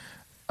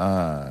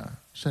 yeah.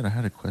 Shit, I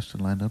had a question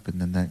lined up, and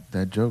then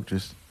that joke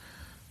just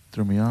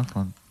threw me off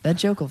on. That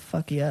joke will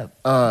fuck you up.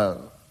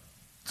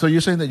 So you're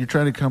saying that you're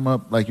trying to come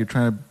up, like, you're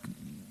trying to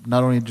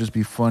not only just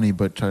be funny,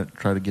 but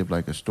try to give,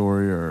 like, a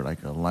story or,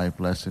 like, a life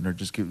lesson, or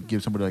just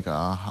give somebody, like, a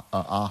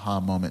aha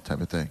moment type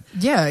of thing.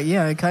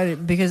 Yeah, kind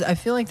of, because I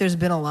feel like there's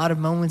been a lot of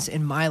moments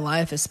in my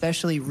life,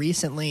 especially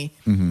recently,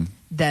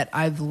 that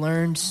I've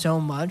learned so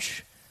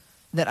much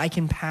that I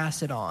can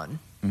pass it on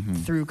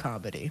through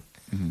comedy.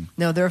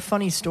 Now, there are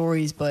funny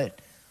stories, but,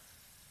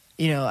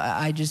 you know,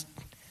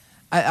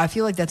 I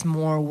feel like that's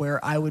more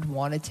where I would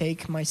want to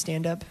take my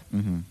stand-up.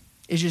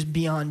 It's just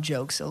beyond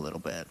jokes a little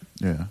bit.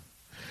 Yeah.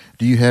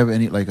 Do you have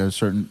any, like, a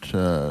certain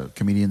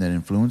comedian that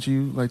influenced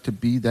you, like, to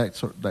be that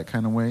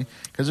kind of way?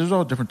 Because there's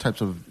all different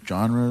types of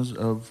genres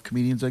of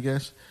comedians, I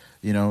guess.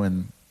 You know,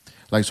 and,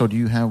 like, so do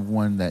you have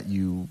one that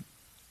you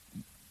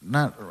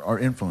not are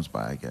influenced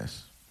by, I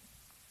guess?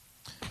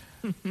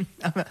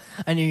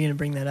 I knew you were going to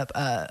bring that up.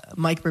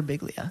 Mike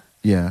Birbiglia.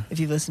 Yeah. If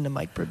you listen to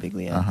Mike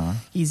Birbiglia,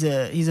 he's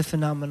a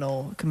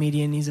phenomenal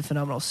comedian. He's a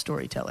phenomenal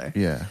storyteller.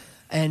 Yeah.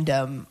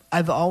 And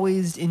I've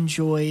always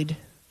enjoyed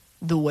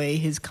the way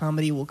his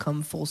comedy will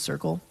come full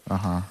circle.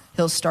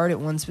 He'll start at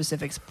one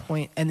specific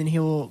point, and then he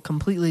will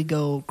completely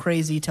go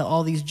crazy, tell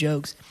all these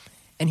jokes,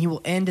 and he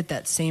will end at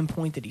that same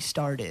point that he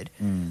started.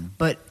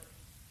 But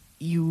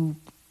you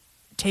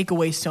take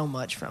away so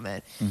much from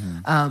it.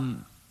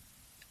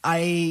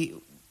 I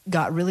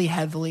got really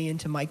heavily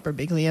into Mike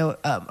Birbiglia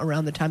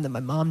around the time that my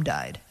mom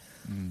died.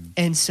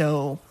 And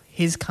so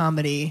his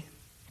comedy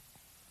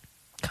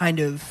kind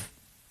of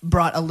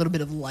brought a little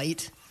bit of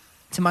light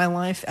to my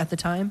life at the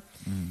time.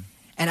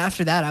 And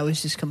after that, I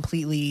was just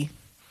completely,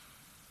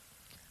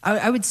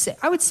 I would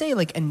say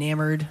like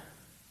enamored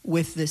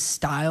with this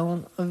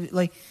style of,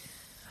 like,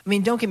 I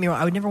mean, don't get me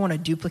wrong, I would never want to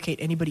duplicate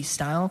anybody's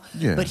style,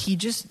 but he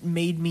just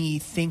made me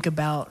think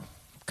about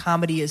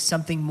comedy as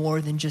something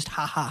more than just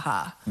ha ha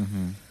ha.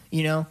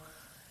 You know,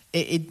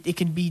 it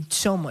can be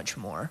so much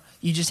more.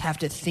 You just have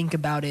to think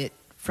about it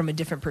from a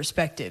different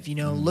perspective. You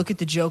know, look at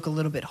the joke a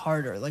little bit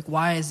harder. Like,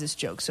 why is this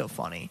joke so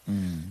funny?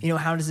 You know,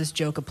 how does this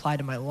joke apply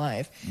to my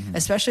life?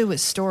 Especially with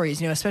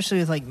stories, you know, especially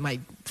with, like, my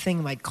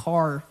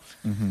car,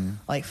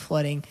 like,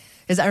 flooding.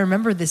 Is I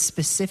remember this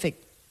specific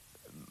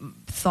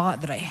thought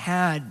that I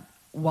had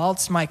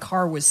whilst my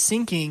car was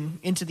sinking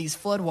into these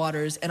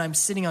floodwaters and I'm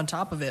sitting on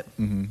top of it.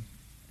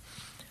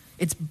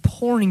 It's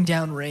pouring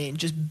down rain,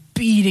 just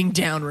beating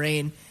down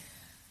rain.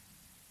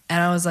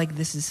 And I was like,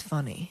 this is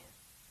funny.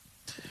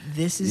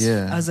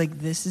 I was like,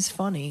 this is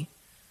funny.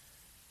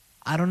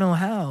 I don't know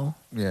how.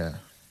 Yeah.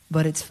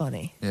 But it's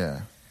funny.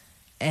 Yeah.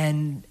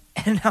 And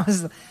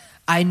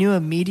I knew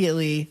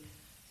immediately.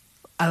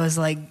 I was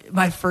like,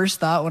 my first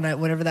thought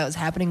whenever that was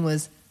happening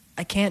was,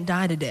 I can't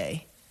die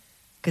today.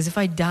 Because if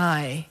I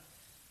die,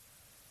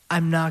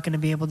 I'm not going to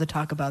be able to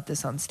talk about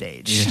this on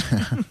stage.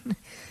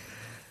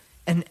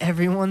 and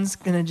everyone's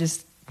gonna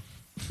just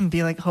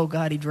be like, "Oh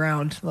God, he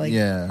drowned!" Like,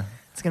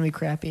 it's gonna be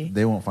crappy.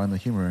 They won't find the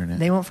humor in it.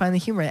 They won't find the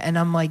humor, and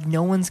I'm like,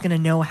 no one's gonna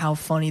know how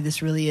funny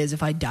this really is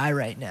if I die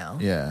right now.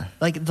 Yeah,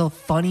 like the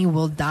funny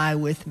will die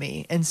with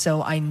me, and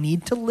so I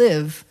need to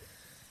live,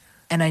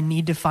 and I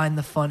need to find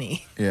the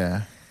funny.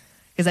 Yeah,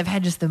 because I've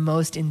had just the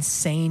most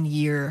insane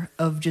year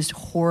of just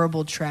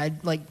horrible,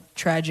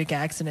 tragic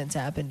accidents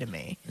happen to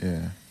me.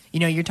 Yeah,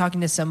 you're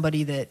talking to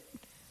somebody that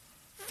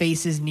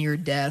faces near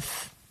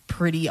death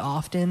pretty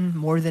often,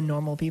 more than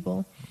normal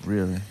people.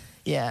 Really?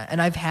 Yeah,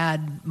 and I've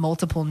had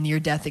multiple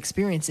near-death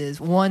experiences.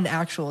 One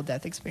actual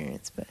death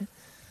experience, but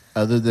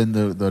other than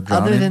the drowning,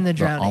 other than the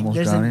drowning,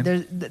 almost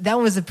drowning? That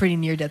was a pretty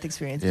near-death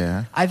experience.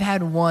 Yeah, I've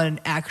had one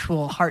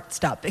actual heart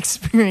stop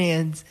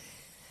experience,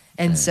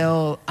 and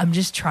so I'm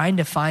just trying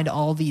to find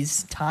all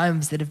these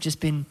times that have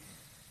just been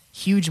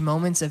huge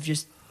moments of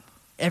just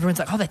everyone's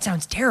like, "Oh, that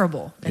sounds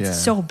terrible.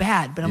 That's so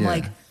bad," but I'm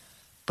like,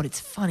 "But it's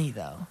funny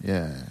though."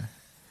 Yeah,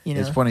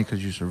 it's funny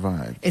because you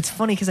survived. It's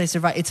funny because I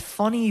survived. It's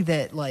funny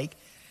that like.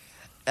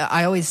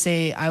 I always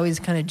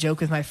kind of joke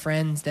with my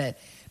friends that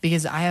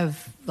because I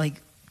have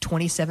like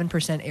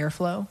 27%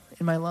 airflow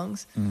in my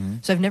lungs,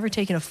 so I've never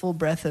taken a full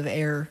breath of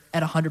air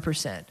at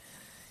 100%.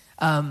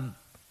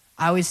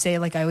 I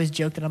always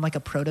joke that I'm like a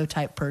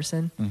prototype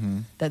person,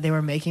 that they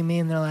were making me,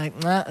 and they're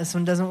like, "Nah, this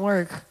one doesn't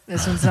work.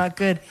 This one's not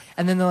good."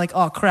 And then they're like,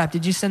 "Oh crap,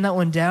 did you send that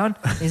one down?"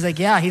 And he's like,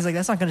 "Yeah." He's like,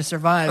 "That's not going to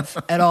survive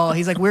at all."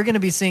 He's like, "We're going to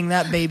be seeing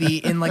that baby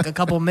in like a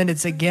couple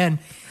minutes again."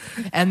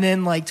 And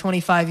then like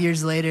 25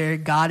 years later,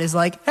 God is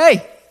like,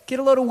 "Hey, get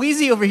a load of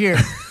Wheezy over here.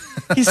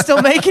 He's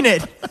still making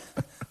it.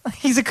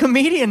 He's a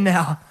comedian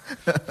now."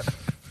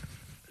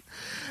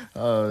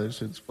 Oh, this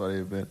shit's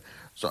funny, man.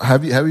 So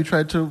have you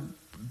tried to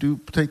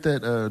take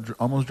that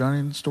almost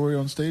drowning story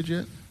on stage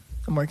yet?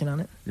 I'm working on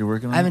it. You're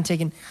working on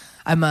it?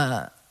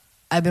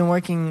 I've been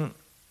working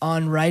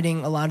on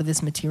writing a lot of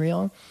this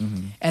material,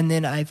 and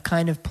then I've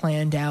kind of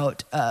planned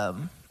out a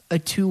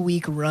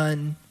 2-week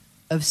run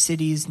of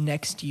cities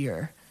next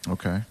year.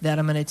 Okay. That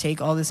I'm going to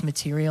take all this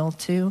material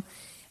to,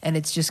 and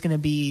it's just going to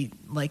be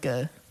like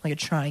a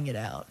trying it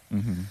out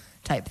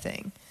type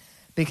thing,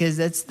 because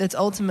that's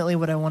ultimately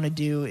what I want to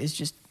do is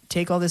just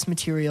take all this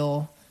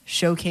material,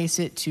 showcase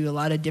it to a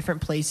lot of different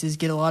places,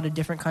 get a lot of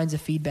different kinds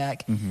of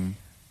feedback, and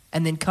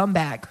then come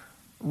back,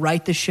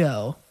 write the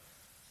show,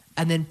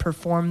 and then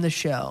perform the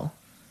show,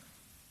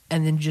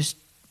 and then just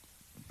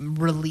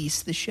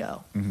release the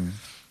show.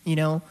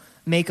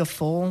 Make a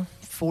full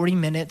 40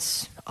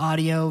 minutes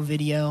audio,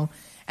 video,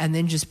 and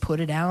then just put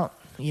it out,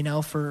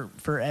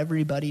 for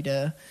everybody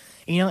to,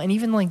 and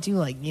even like do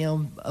like,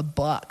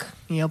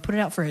 $1, put it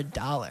out for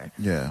 $1.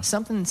 Yeah.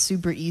 Something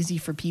super easy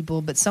for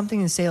people, but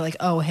something to say like,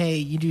 "Oh, hey,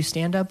 you do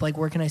stand up? Like,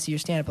 where can I see your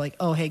stand up?" Like,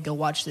 "Oh, hey, go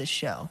watch this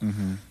show."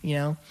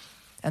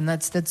 And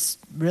that's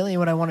really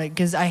what I want to,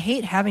 because I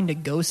hate having to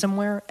go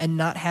somewhere and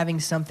not having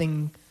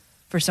something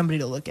for somebody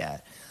to look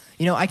at.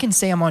 I can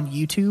say I'm on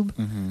YouTube,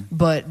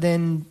 but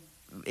then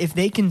if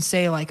they can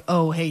say like,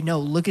 "Oh, hey, no,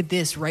 look at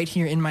this right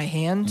here in my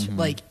hand.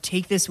 Like,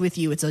 take this with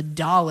you. It's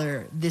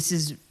 $1. This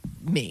is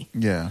me."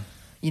 Yeah.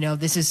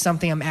 This is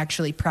something I'm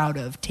actually proud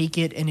of. Take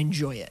it and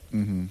enjoy it.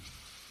 And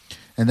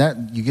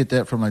that you get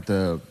that from like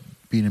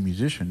being a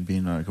musician,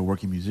 being like a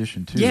working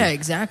musician too. Yeah,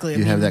 exactly.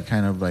 You have that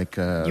kind of like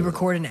you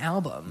record an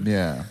album.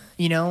 Yeah.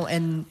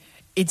 And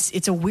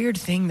it's a weird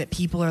thing that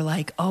people are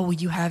like, "Oh,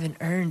 you haven't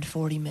earned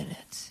 40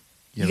 minutes."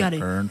 You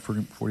haven't earned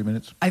 40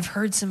 minutes? I've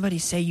heard somebody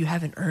say you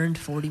haven't earned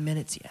 40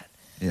 minutes yet.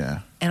 Yeah.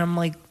 And I'm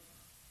like,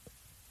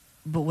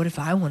 but what if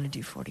I want to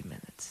do 40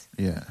 minutes?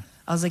 Yeah.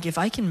 I was like, if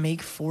I can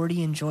make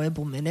 40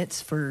 enjoyable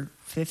minutes for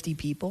 50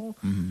 people,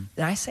 then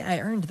I say I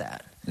earned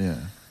that. Yeah.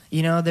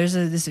 There's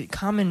this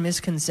common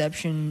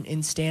misconception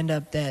in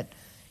stand-up that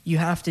you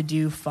have to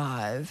do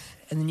 5,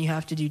 and then you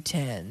have to do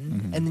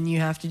 10, and then you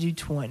have to do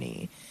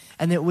 20,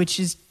 and that which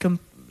is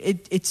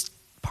it's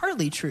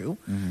partly true.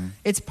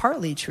 It's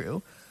partly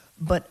true,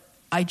 but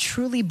I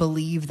truly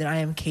believe that I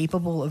am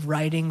capable of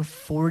writing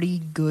 40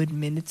 good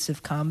minutes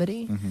of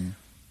comedy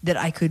that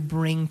I could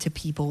bring to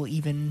people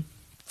even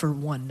for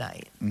one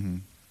night.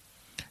 And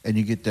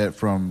you get that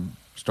from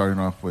starting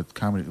off with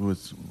comedy,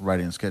 with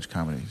writing sketch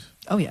comedies.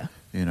 Oh yeah.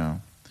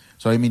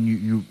 So I mean,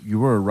 you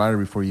were a writer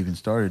before you even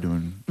started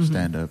doing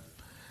stand up.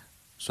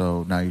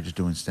 So now you're just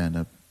doing stand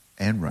up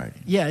and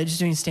writing. Yeah, just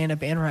doing stand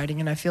up and writing,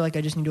 and I feel like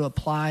I just need to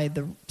apply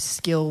the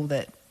skill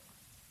that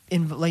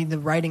like the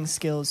writing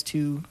skills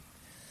to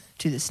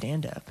the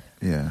stand up.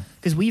 Yeah.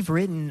 Because we've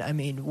written,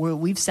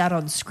 we've sat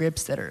on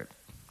scripts that are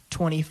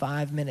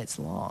 25 minutes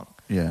long.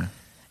 Yeah.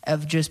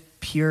 Of just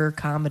pure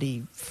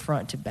comedy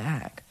front to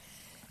back.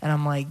 And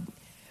I'm like,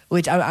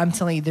 which I'm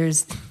telling you,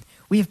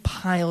 we have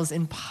piles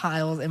and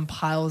piles and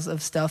piles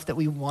of stuff that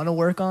we want to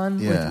work on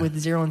with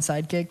Zero and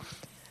Sidekick.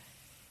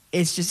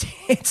 It's just,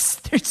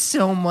 there's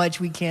so much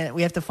we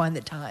have to find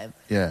the time.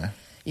 Yeah.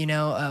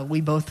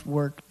 We both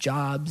work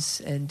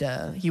jobs, and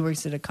he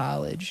works at a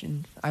college,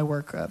 and I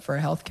work for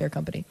a healthcare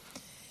company.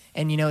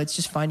 And, it's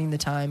just finding the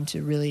time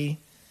to really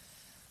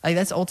Like,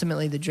 that's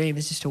ultimately the dream,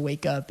 is just to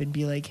wake up and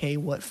be like, hey,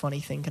 what funny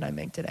thing can I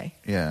make today?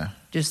 Yeah.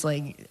 Just,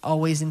 like,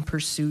 always in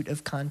pursuit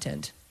of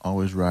content.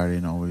 Always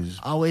writing,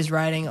 Always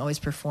writing, always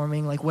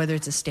performing. Like, whether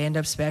it's a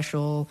stand-up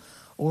special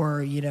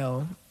or, you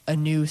know, a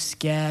new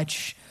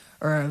sketch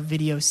or a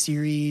video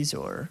series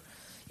or,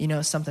 you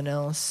know, something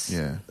else.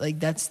 Yeah. Like,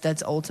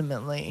 that's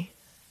ultimately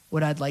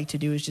what I'd like to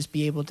do, is just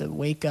be able to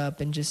wake up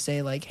and just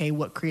say, like, hey,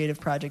 what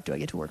creative project do I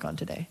get to work on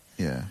today?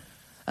 Yeah.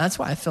 That's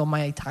why I fill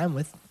my time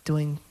with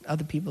doing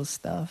other people's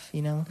stuff,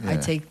 you know? Yeah. I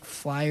take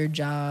flyer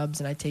jobs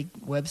and I take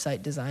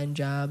website design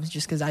jobs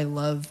just because I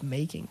love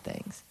making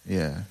things.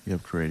 Yeah, you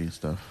have creating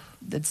stuff.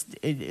 That's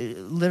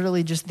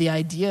literally just the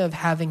idea of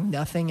having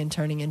nothing and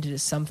turning into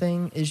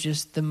something is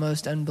just the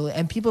most unbelievable.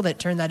 And people that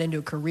turn that into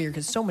a career,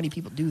 because so many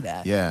people do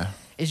that,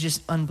 is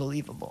just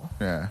unbelievable.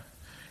 Yeah.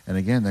 And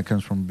again, that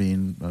comes from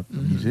being a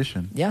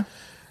musician. Yeah.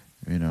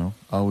 You know,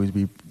 always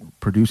be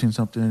producing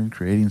something,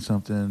 creating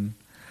something,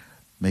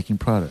 making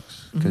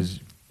products, because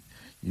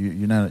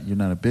you're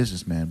not a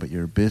businessman, but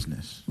you're a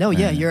business. No,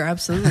 yeah, you're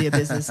absolutely a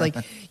business. Like,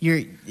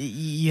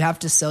 you have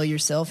to sell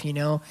yourself, you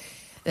know.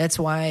 That's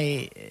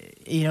why,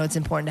 you know, it's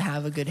important to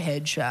have a good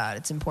headshot.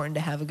 It's important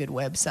to have a good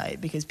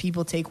website, because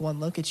people take one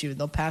look at you and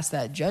they'll pass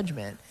that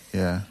judgment.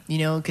 Yeah. You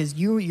know, because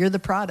you're the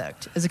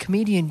product. As a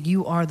comedian,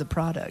 you are the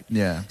product.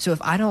 Yeah. So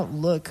if I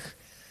don't look,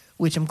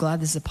 which I'm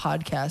glad this is a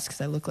podcast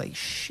because I look like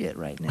shit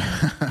right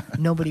now.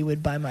 Nobody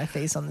would buy my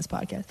face on this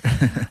podcast.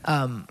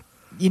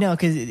 You know,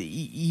 because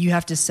you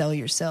have to sell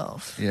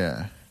yourself.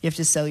 Yeah. You have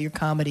to sell your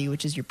comedy,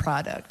 which is your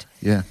product.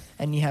 Yeah.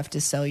 And you have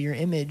to sell your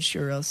image,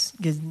 or else,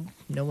 because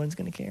no one's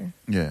going to care.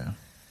 Yeah.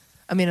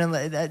 I mean,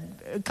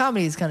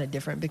 comedy is kind of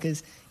different,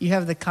 because you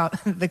have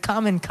the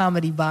common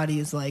comedy body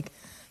is like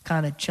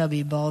kind of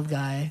chubby, bald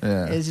guy.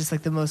 Yeah. It's just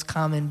like the most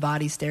common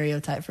body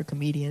stereotype for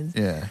comedians.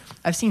 Yeah.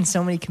 I've seen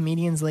so many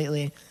comedians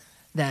lately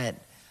that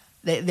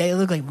they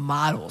look like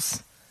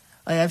models.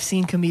 Like, I've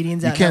seen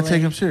comedians out You can't in LA.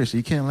 take them seriously.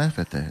 You can't laugh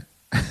at that.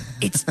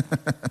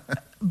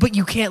 But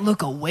you can't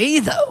look away,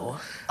 though.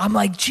 I'm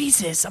like,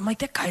 Jesus. I'm like,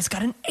 that guy's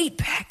got an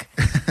 8-pack.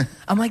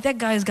 I'm like, that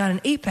guy's got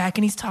an 8-pack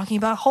and he's talking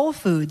about Whole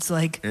Foods.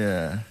 Like,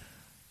 Yeah.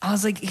 I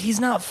was like,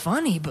 he's not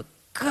funny, but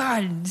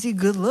God, is he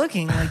good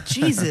looking? Like,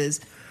 Jesus.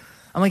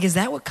 I'm like, is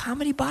that what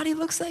comedy body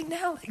looks like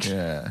now? Like,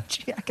 Yeah.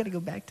 Gee, I got to go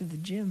back to the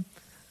gym.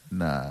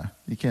 Nah,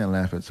 you can't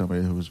laugh at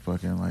somebody who's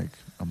fucking like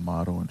a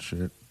model and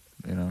shit.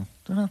 You know,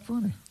 they're not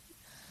funny.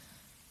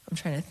 I'm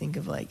trying to think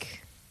of,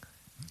 like...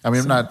 I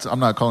mean, I'm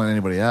not calling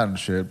anybody out and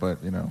shit,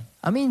 but you know.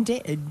 I mean,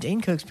 Dane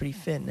Cook's pretty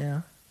fit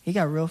now. He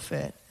got real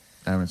fit.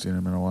 I haven't seen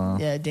him in a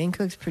while. Yeah, Dane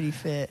Cook's pretty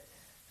fit.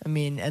 I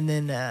mean, and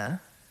then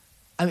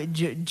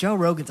Joe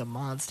Rogan's a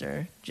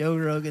monster. Joe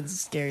Rogan's a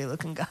scary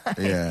looking guy.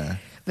 Yeah.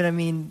 But I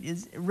mean,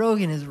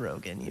 Rogan is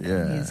Rogan. You know?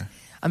 Yeah.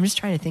 I'm just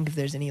trying to think if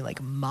there's any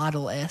like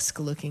model-esque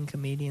looking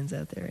comedians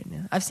out there right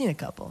now. I've seen a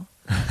couple.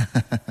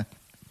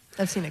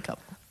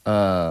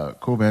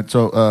 Cool, man.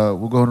 So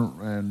we'll go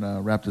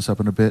and wrap this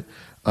up in a bit.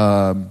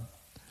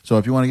 So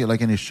if you want to get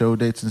like any show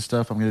dates and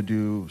stuff, I'm going to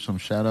do some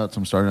shout outs.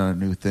 I'm starting on a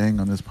new thing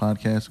on this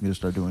podcast. I'm going to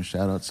start doing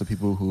shout outs to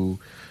people who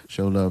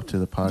show love to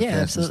the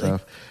podcast and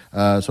stuff.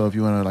 So if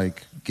you want to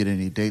like get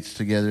any dates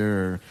together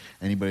or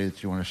anybody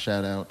that you want to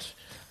shout out,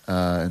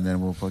 and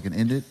then we'll fucking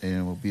end it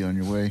and we'll be on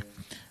your way.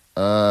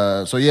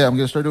 So yeah, I'm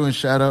going to start doing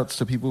shout outs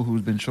to people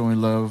who's been showing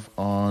love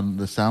on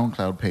the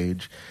SoundCloud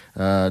page.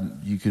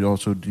 You could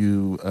also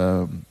do,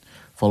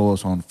 follow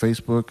us on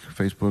Facebook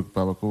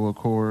Babacoa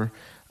Core.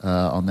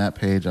 On that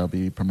page, I'll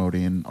be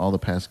promoting all the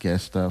past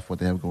guest stuff, what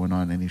they have going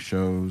on, any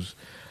shows.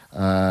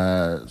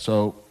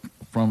 So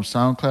from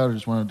SoundCloud, I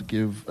just wanted to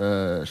give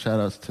shout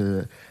outs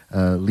to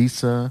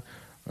Lisa,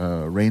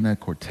 Reina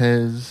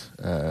Cortez,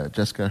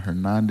 Jessica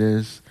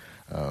Hernandez,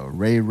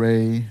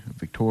 Ray,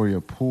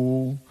 Victoria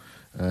Poole,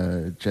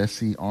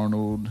 Jesse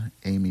Arnold,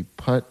 Amy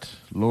Putt,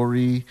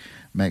 Lori,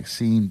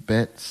 Maxine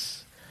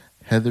Betts,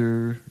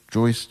 Heather,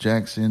 Joyce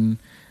Jackson,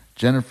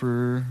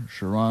 Jennifer,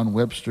 Sharon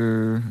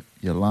Webster,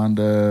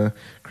 Yolanda,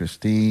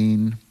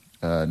 Christine,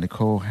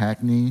 Nicole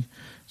Hackney,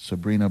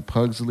 Sabrina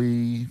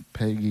Pugsley,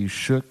 Peggy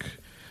Shook,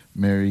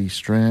 Mary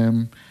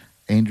Stram,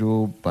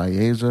 Angel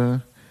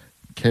Baeza,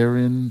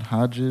 Karen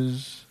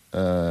Hodges,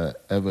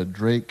 Eva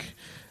Drake,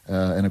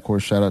 and of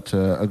course, shout out to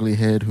Ugly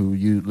Head,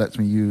 who lets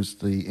me use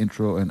the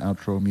intro and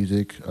outro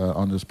music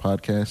on this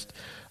podcast.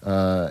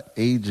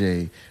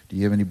 AJ, do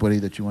you have anybody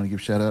that you want to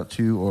give shout out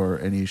to, or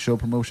any show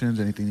promotions,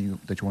 anything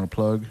that you want to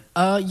plug?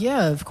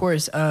 Yeah, of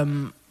course.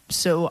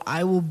 So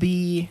I will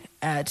be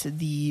at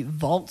the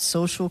Vault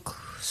Social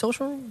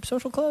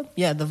Club.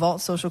 Yeah, the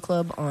Vault Social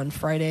Club on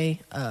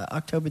Friday,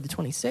 October the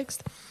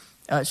 26th.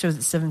 It shows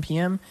at 7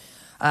 p.m.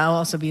 I'll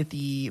also be at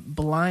the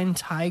Blind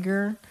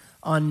Tiger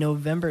on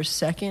November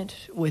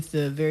 2nd with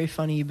the very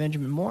funny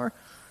Benjamin Moore.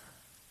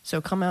 So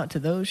come out to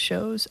those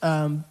shows.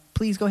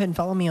 Please go ahead and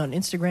follow me on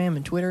Instagram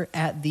and Twitter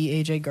at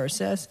the AJ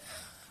Garces.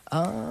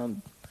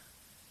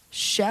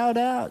 Shout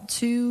out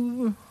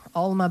to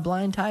all of my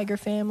Blind Tiger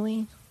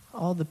family.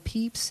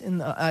 peeps in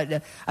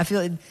the. I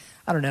feel like,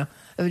 I don't know.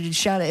 I would just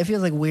shout it. It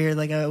feels like weird.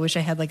 Like I wish I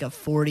had like a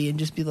 40 and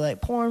just be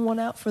like pouring one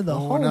out for the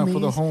homies. Out for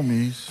the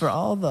homies. For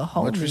all the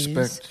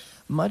homies.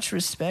 Much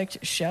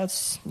respect.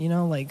 Shouts.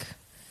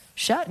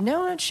 Shout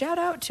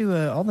out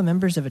to all the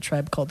members of A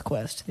Tribe Called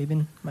Quest. They've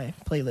been my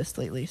playlist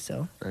lately.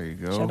 So there you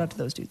go. Shout out to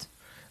those dudes.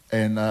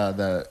 And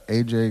the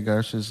AJ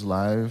Garces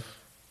Live.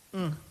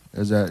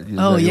 Is that? Your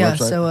website?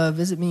 So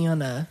visit me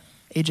on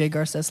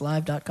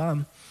ajgarceslive.com.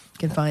 You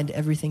can find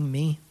everything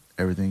me.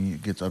 Everything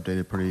gets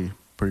updated pretty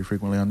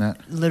frequently on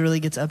that? Literally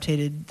gets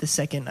updated the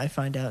second I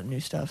find out new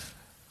stuff.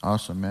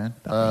 Awesome, man.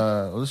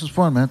 Well, this is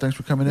fun, man. Thanks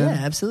for coming in.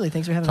 Yeah, absolutely.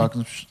 Thanks for having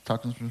me.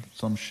 Talking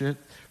some shit.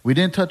 We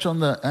didn't touch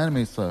on the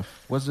anime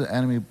stuff. What's the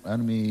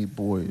anime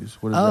boys?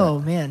 What is that? Oh,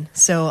 man.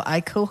 So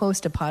I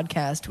co-host a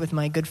podcast with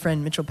my good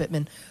friend Mitchell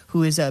Pittman,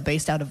 who is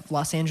based out of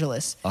Los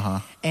Angeles.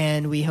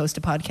 And we host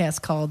a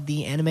podcast called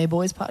the Anime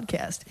Boys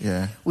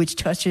Podcast, which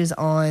touches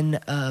on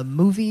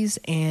movies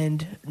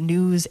and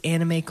news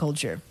anime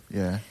culture.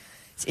 Yeah.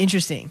 It's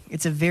interesting.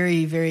 It's a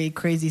very, very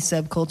crazy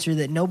subculture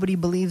that nobody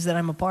believes that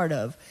I'm a part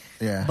of.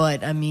 Yeah.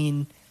 But I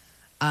mean,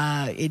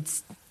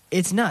 it's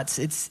nuts.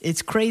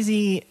 It's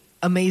crazy,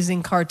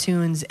 amazing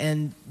cartoons,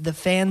 and the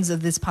fans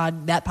of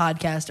that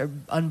podcast are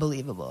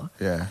unbelievable.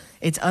 Yeah.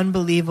 It's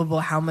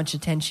unbelievable how much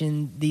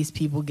attention these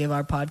people give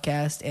our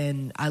podcast,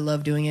 and I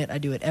love doing it. I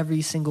do it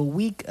every single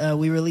week.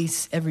 We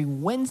release every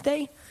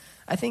Wednesday,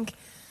 I think.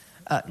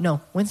 No,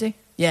 Wednesday?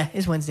 Yeah,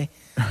 it's Wednesday.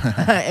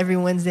 Every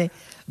Wednesday.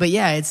 But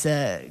yeah, it's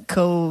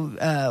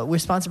we're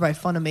sponsored by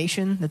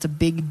Funimation. That's a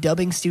big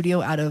dubbing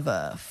studio out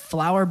of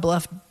Flower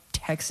Bluff,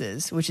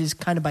 Texas, which is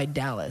kind of by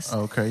Dallas.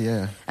 Okay,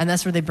 yeah. And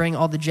that's where they bring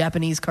all the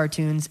Japanese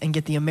cartoons and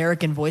get the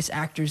American voice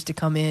actors to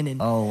come in.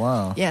 And oh,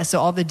 wow. Yeah,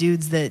 so all the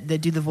dudes that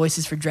do the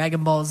voices for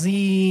Dragon Ball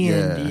Z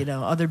and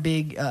other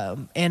big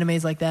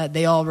animes like that,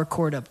 they all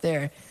record up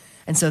there.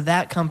 And so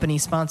that company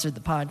sponsored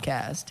the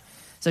podcast.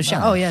 So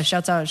nice.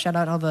 Shout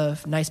out all the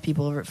nice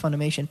people over at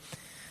Funimation.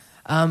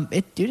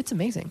 It's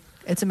amazing.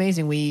 It's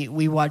amazing. We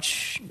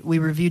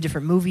review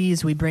different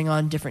movies. We bring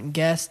on different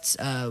guests.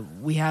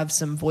 We have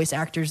some voice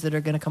actors that are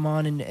going to come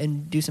on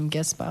and do some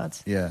guest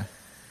spots. Yeah.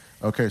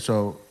 Okay,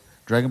 so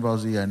Dragon Ball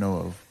Z I know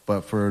of,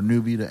 but for a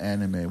newbie to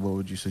anime, what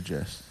would you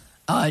suggest?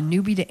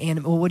 Newbie to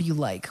anime. Well, what do you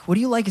like? What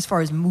do you like as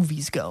far as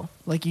movies go?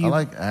 I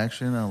like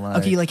action.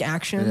 Okay, you like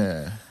action?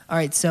 Yeah. All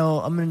right,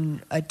 so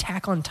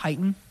Attack on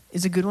Titan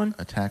is a good one.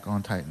 Attack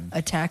on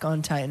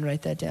Titan.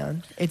 Write that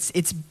down.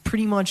 It's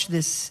pretty much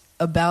this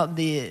about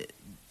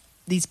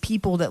these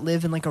people that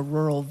live in like a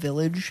rural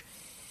village,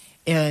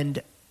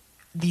 and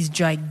these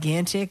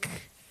gigantic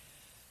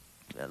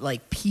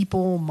like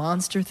people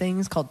monster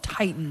things called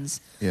titans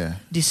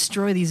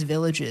destroy these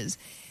villages.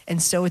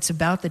 And so it's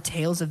about the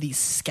tales of these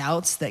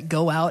scouts that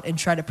go out and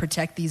try to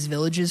protect these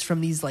villages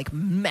from these like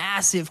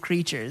massive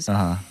creatures.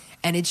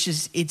 And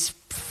it's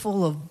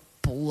full of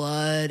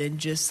blood and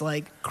just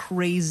like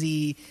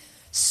crazy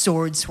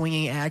sword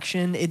swinging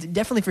action. It's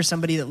definitely for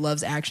somebody that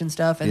loves action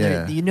stuff. And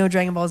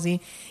Dragon Ball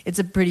Z, it's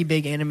a pretty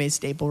big anime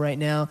staple right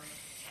now.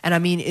 And I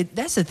mean,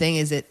 that's the thing,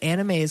 is that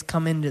anime has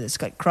come into this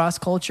like cross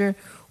culture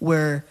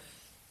where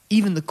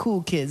even the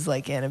cool kids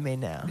like anime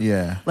now.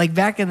 Yeah. Like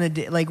back in the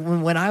day, like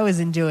when I was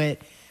into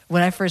it,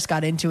 when I first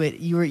got into it,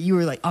 you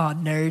were like, oh,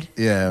 nerd,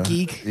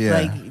 geek,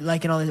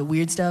 like and all this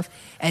weird stuff.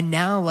 And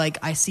now like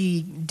I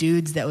see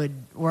dudes that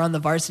were on the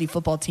varsity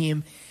football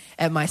team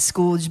at my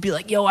school just be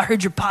like, yo, I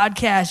heard your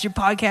podcast. Your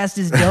podcast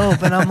is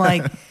dope. And I'm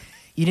like,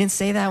 you didn't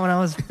say that when I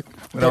was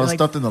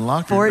stuffed in the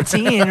locker.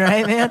 14,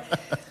 right, man?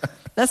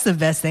 That's the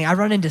best thing. I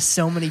run into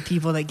so many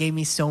people that gave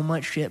me so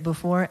much shit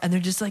before, and they're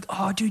just like,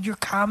 oh, dude, your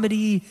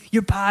comedy,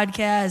 your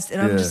podcast.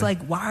 And I'm just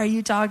like, why are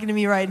you talking to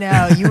me right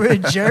now? You were a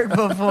jerk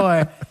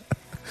before.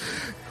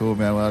 Cool,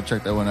 man. Well, I'll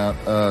check that one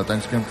out.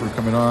 Thanks again for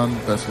coming on.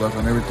 Best of luck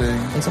on everything.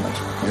 Thanks so much.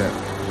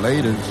 Yeah.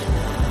 Laters.